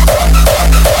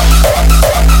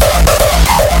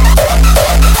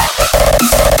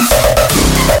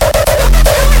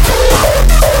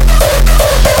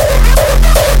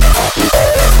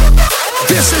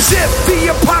 This is it, the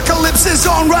apocalypse is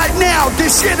on right now.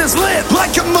 This shit is lit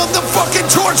like a motherfucking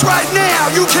torch right now.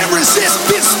 You can't resist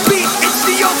this beat, it's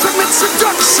the ultimate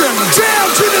seduction. Down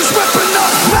to this weapon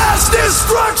of mass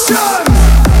destruction.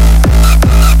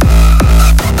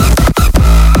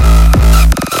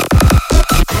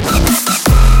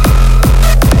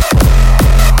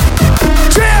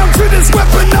 Down to this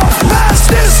weapon of mass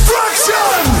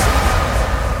destruction.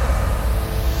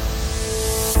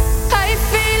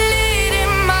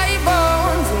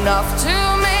 Enough to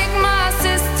make my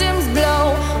systems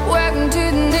blow. Welcome to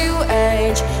the new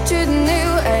age, to the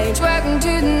new age. Welcome to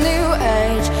the new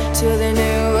age, to the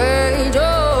new age. Oh,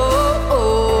 oh,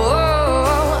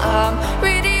 oh, oh.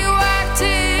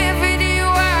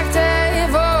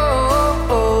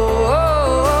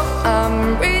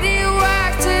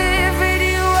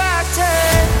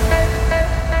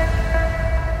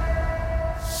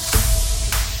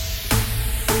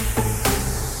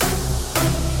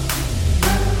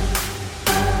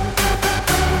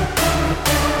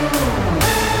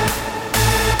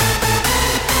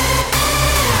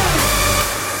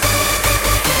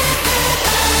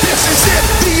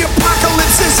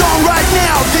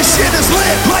 get is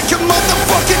lit like a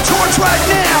motherfucking torch right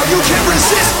now. You can't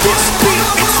resist this beat,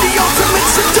 it's the ultimate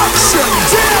seduction.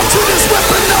 Down to this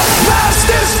weapon of mass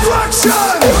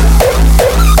destruction.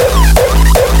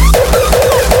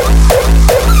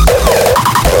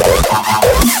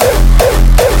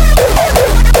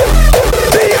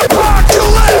 The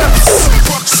apocalypse!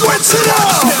 Switch it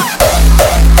up!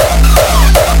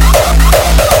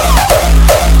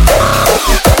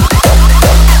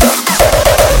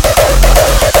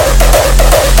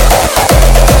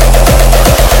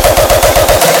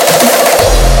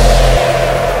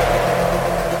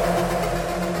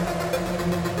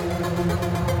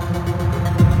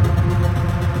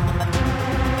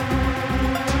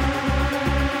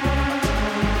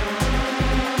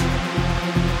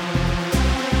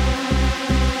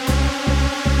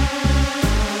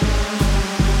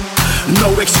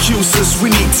 No excuses, we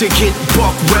need to get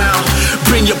buck round.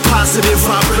 Bring your positive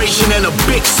vibration and a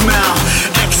big smile.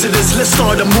 Exodus, let's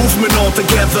start a movement all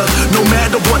together. No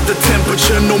matter what the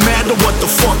temperature, no matter what the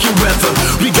fucking weather.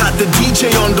 We got the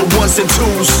DJ on the ones and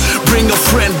twos. Bring a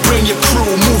friend, bring your crew.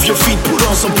 Move your feet, put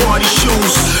on some party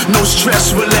shoes. No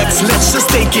stress, relax, let's just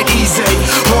take it easy.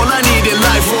 All I need in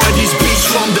life are these beats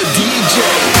from the DJ.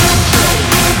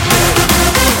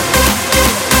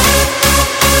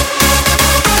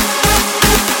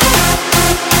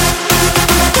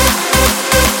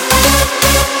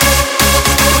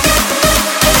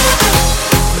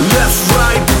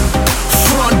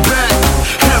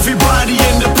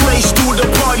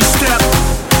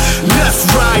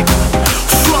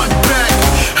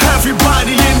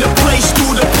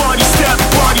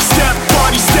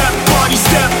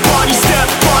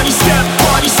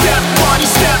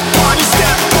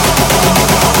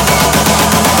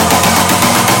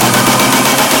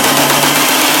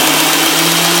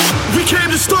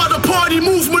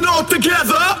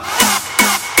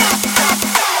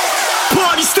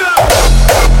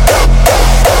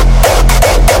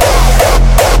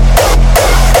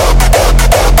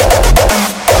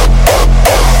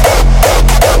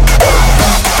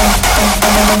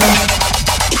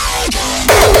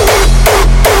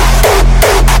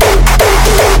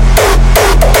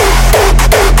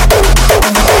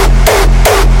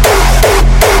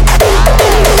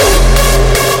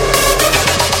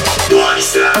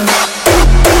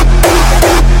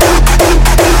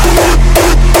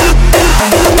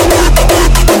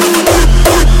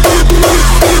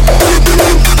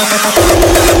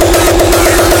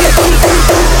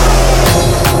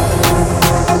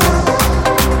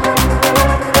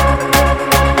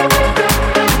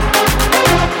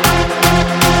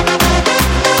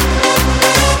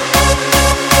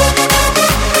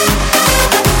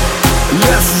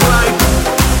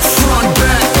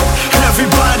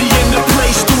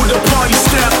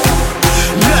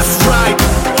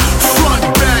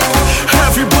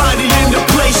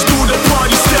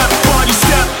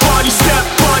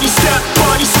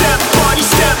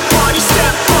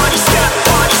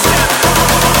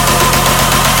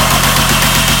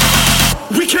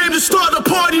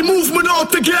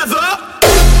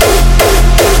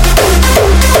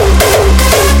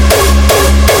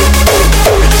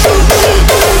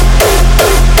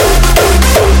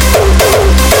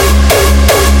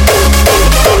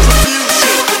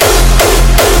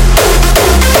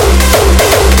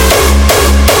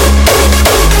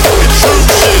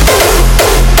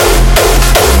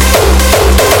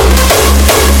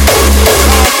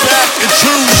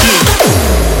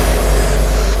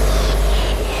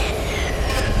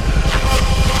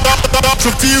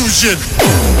 Confusion,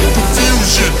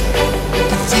 confusion,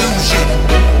 confusion.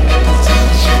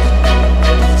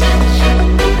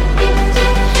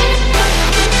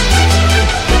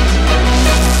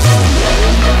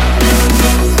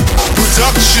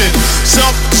 Production,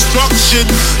 self-destruction.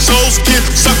 Souls get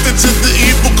sucked into the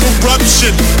evil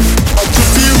corruption.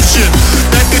 Confusion,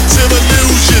 negative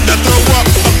illusion. I throw up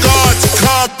a guard to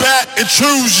combat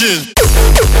intrusion.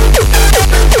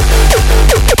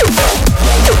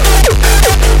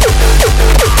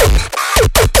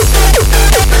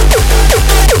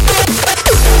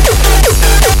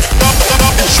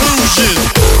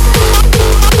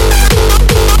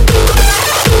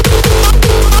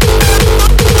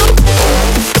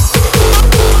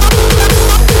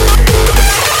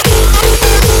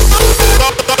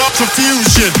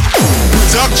 Confusion,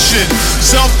 production,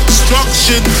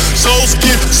 self-destruction. Souls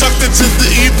get sucked into the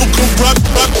evil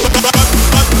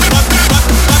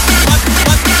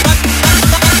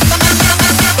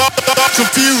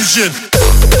confusion.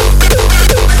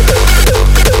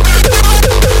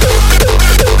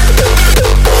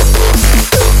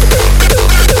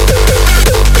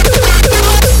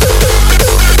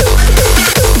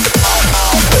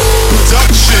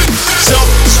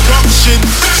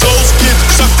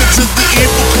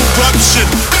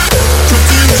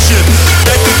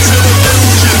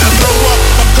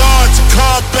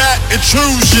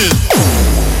 intrusion.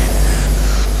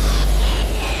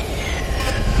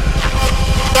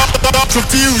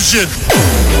 Confusion,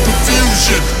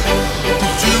 confusion,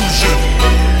 confusion.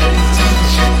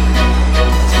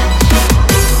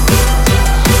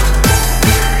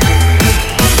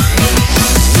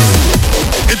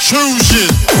 Intrusion.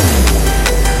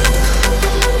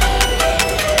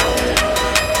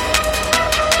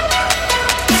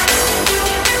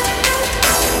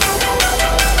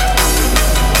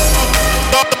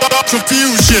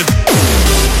 Confusion.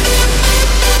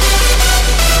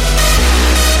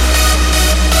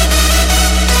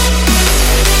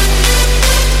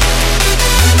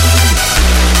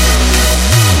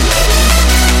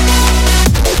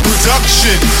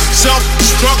 Production,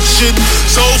 self-destruction,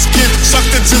 souls get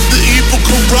sucked into the evil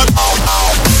corrupt.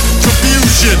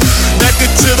 Confusion,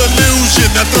 negative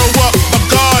illusion. I throw up my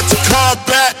guard to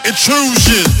combat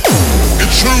intrusion.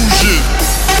 Intrusion.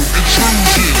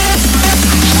 Intrusion.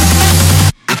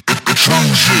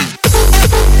 Intrusion.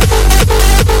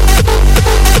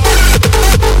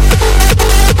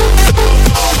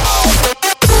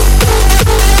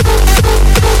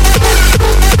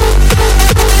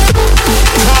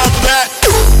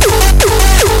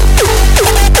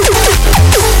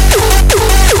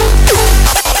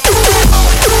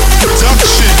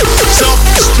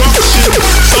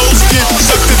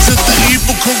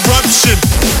 Corruption,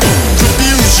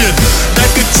 confusion,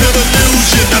 negative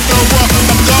illusion. I throw up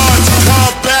my guards,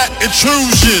 combat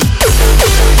intrusion.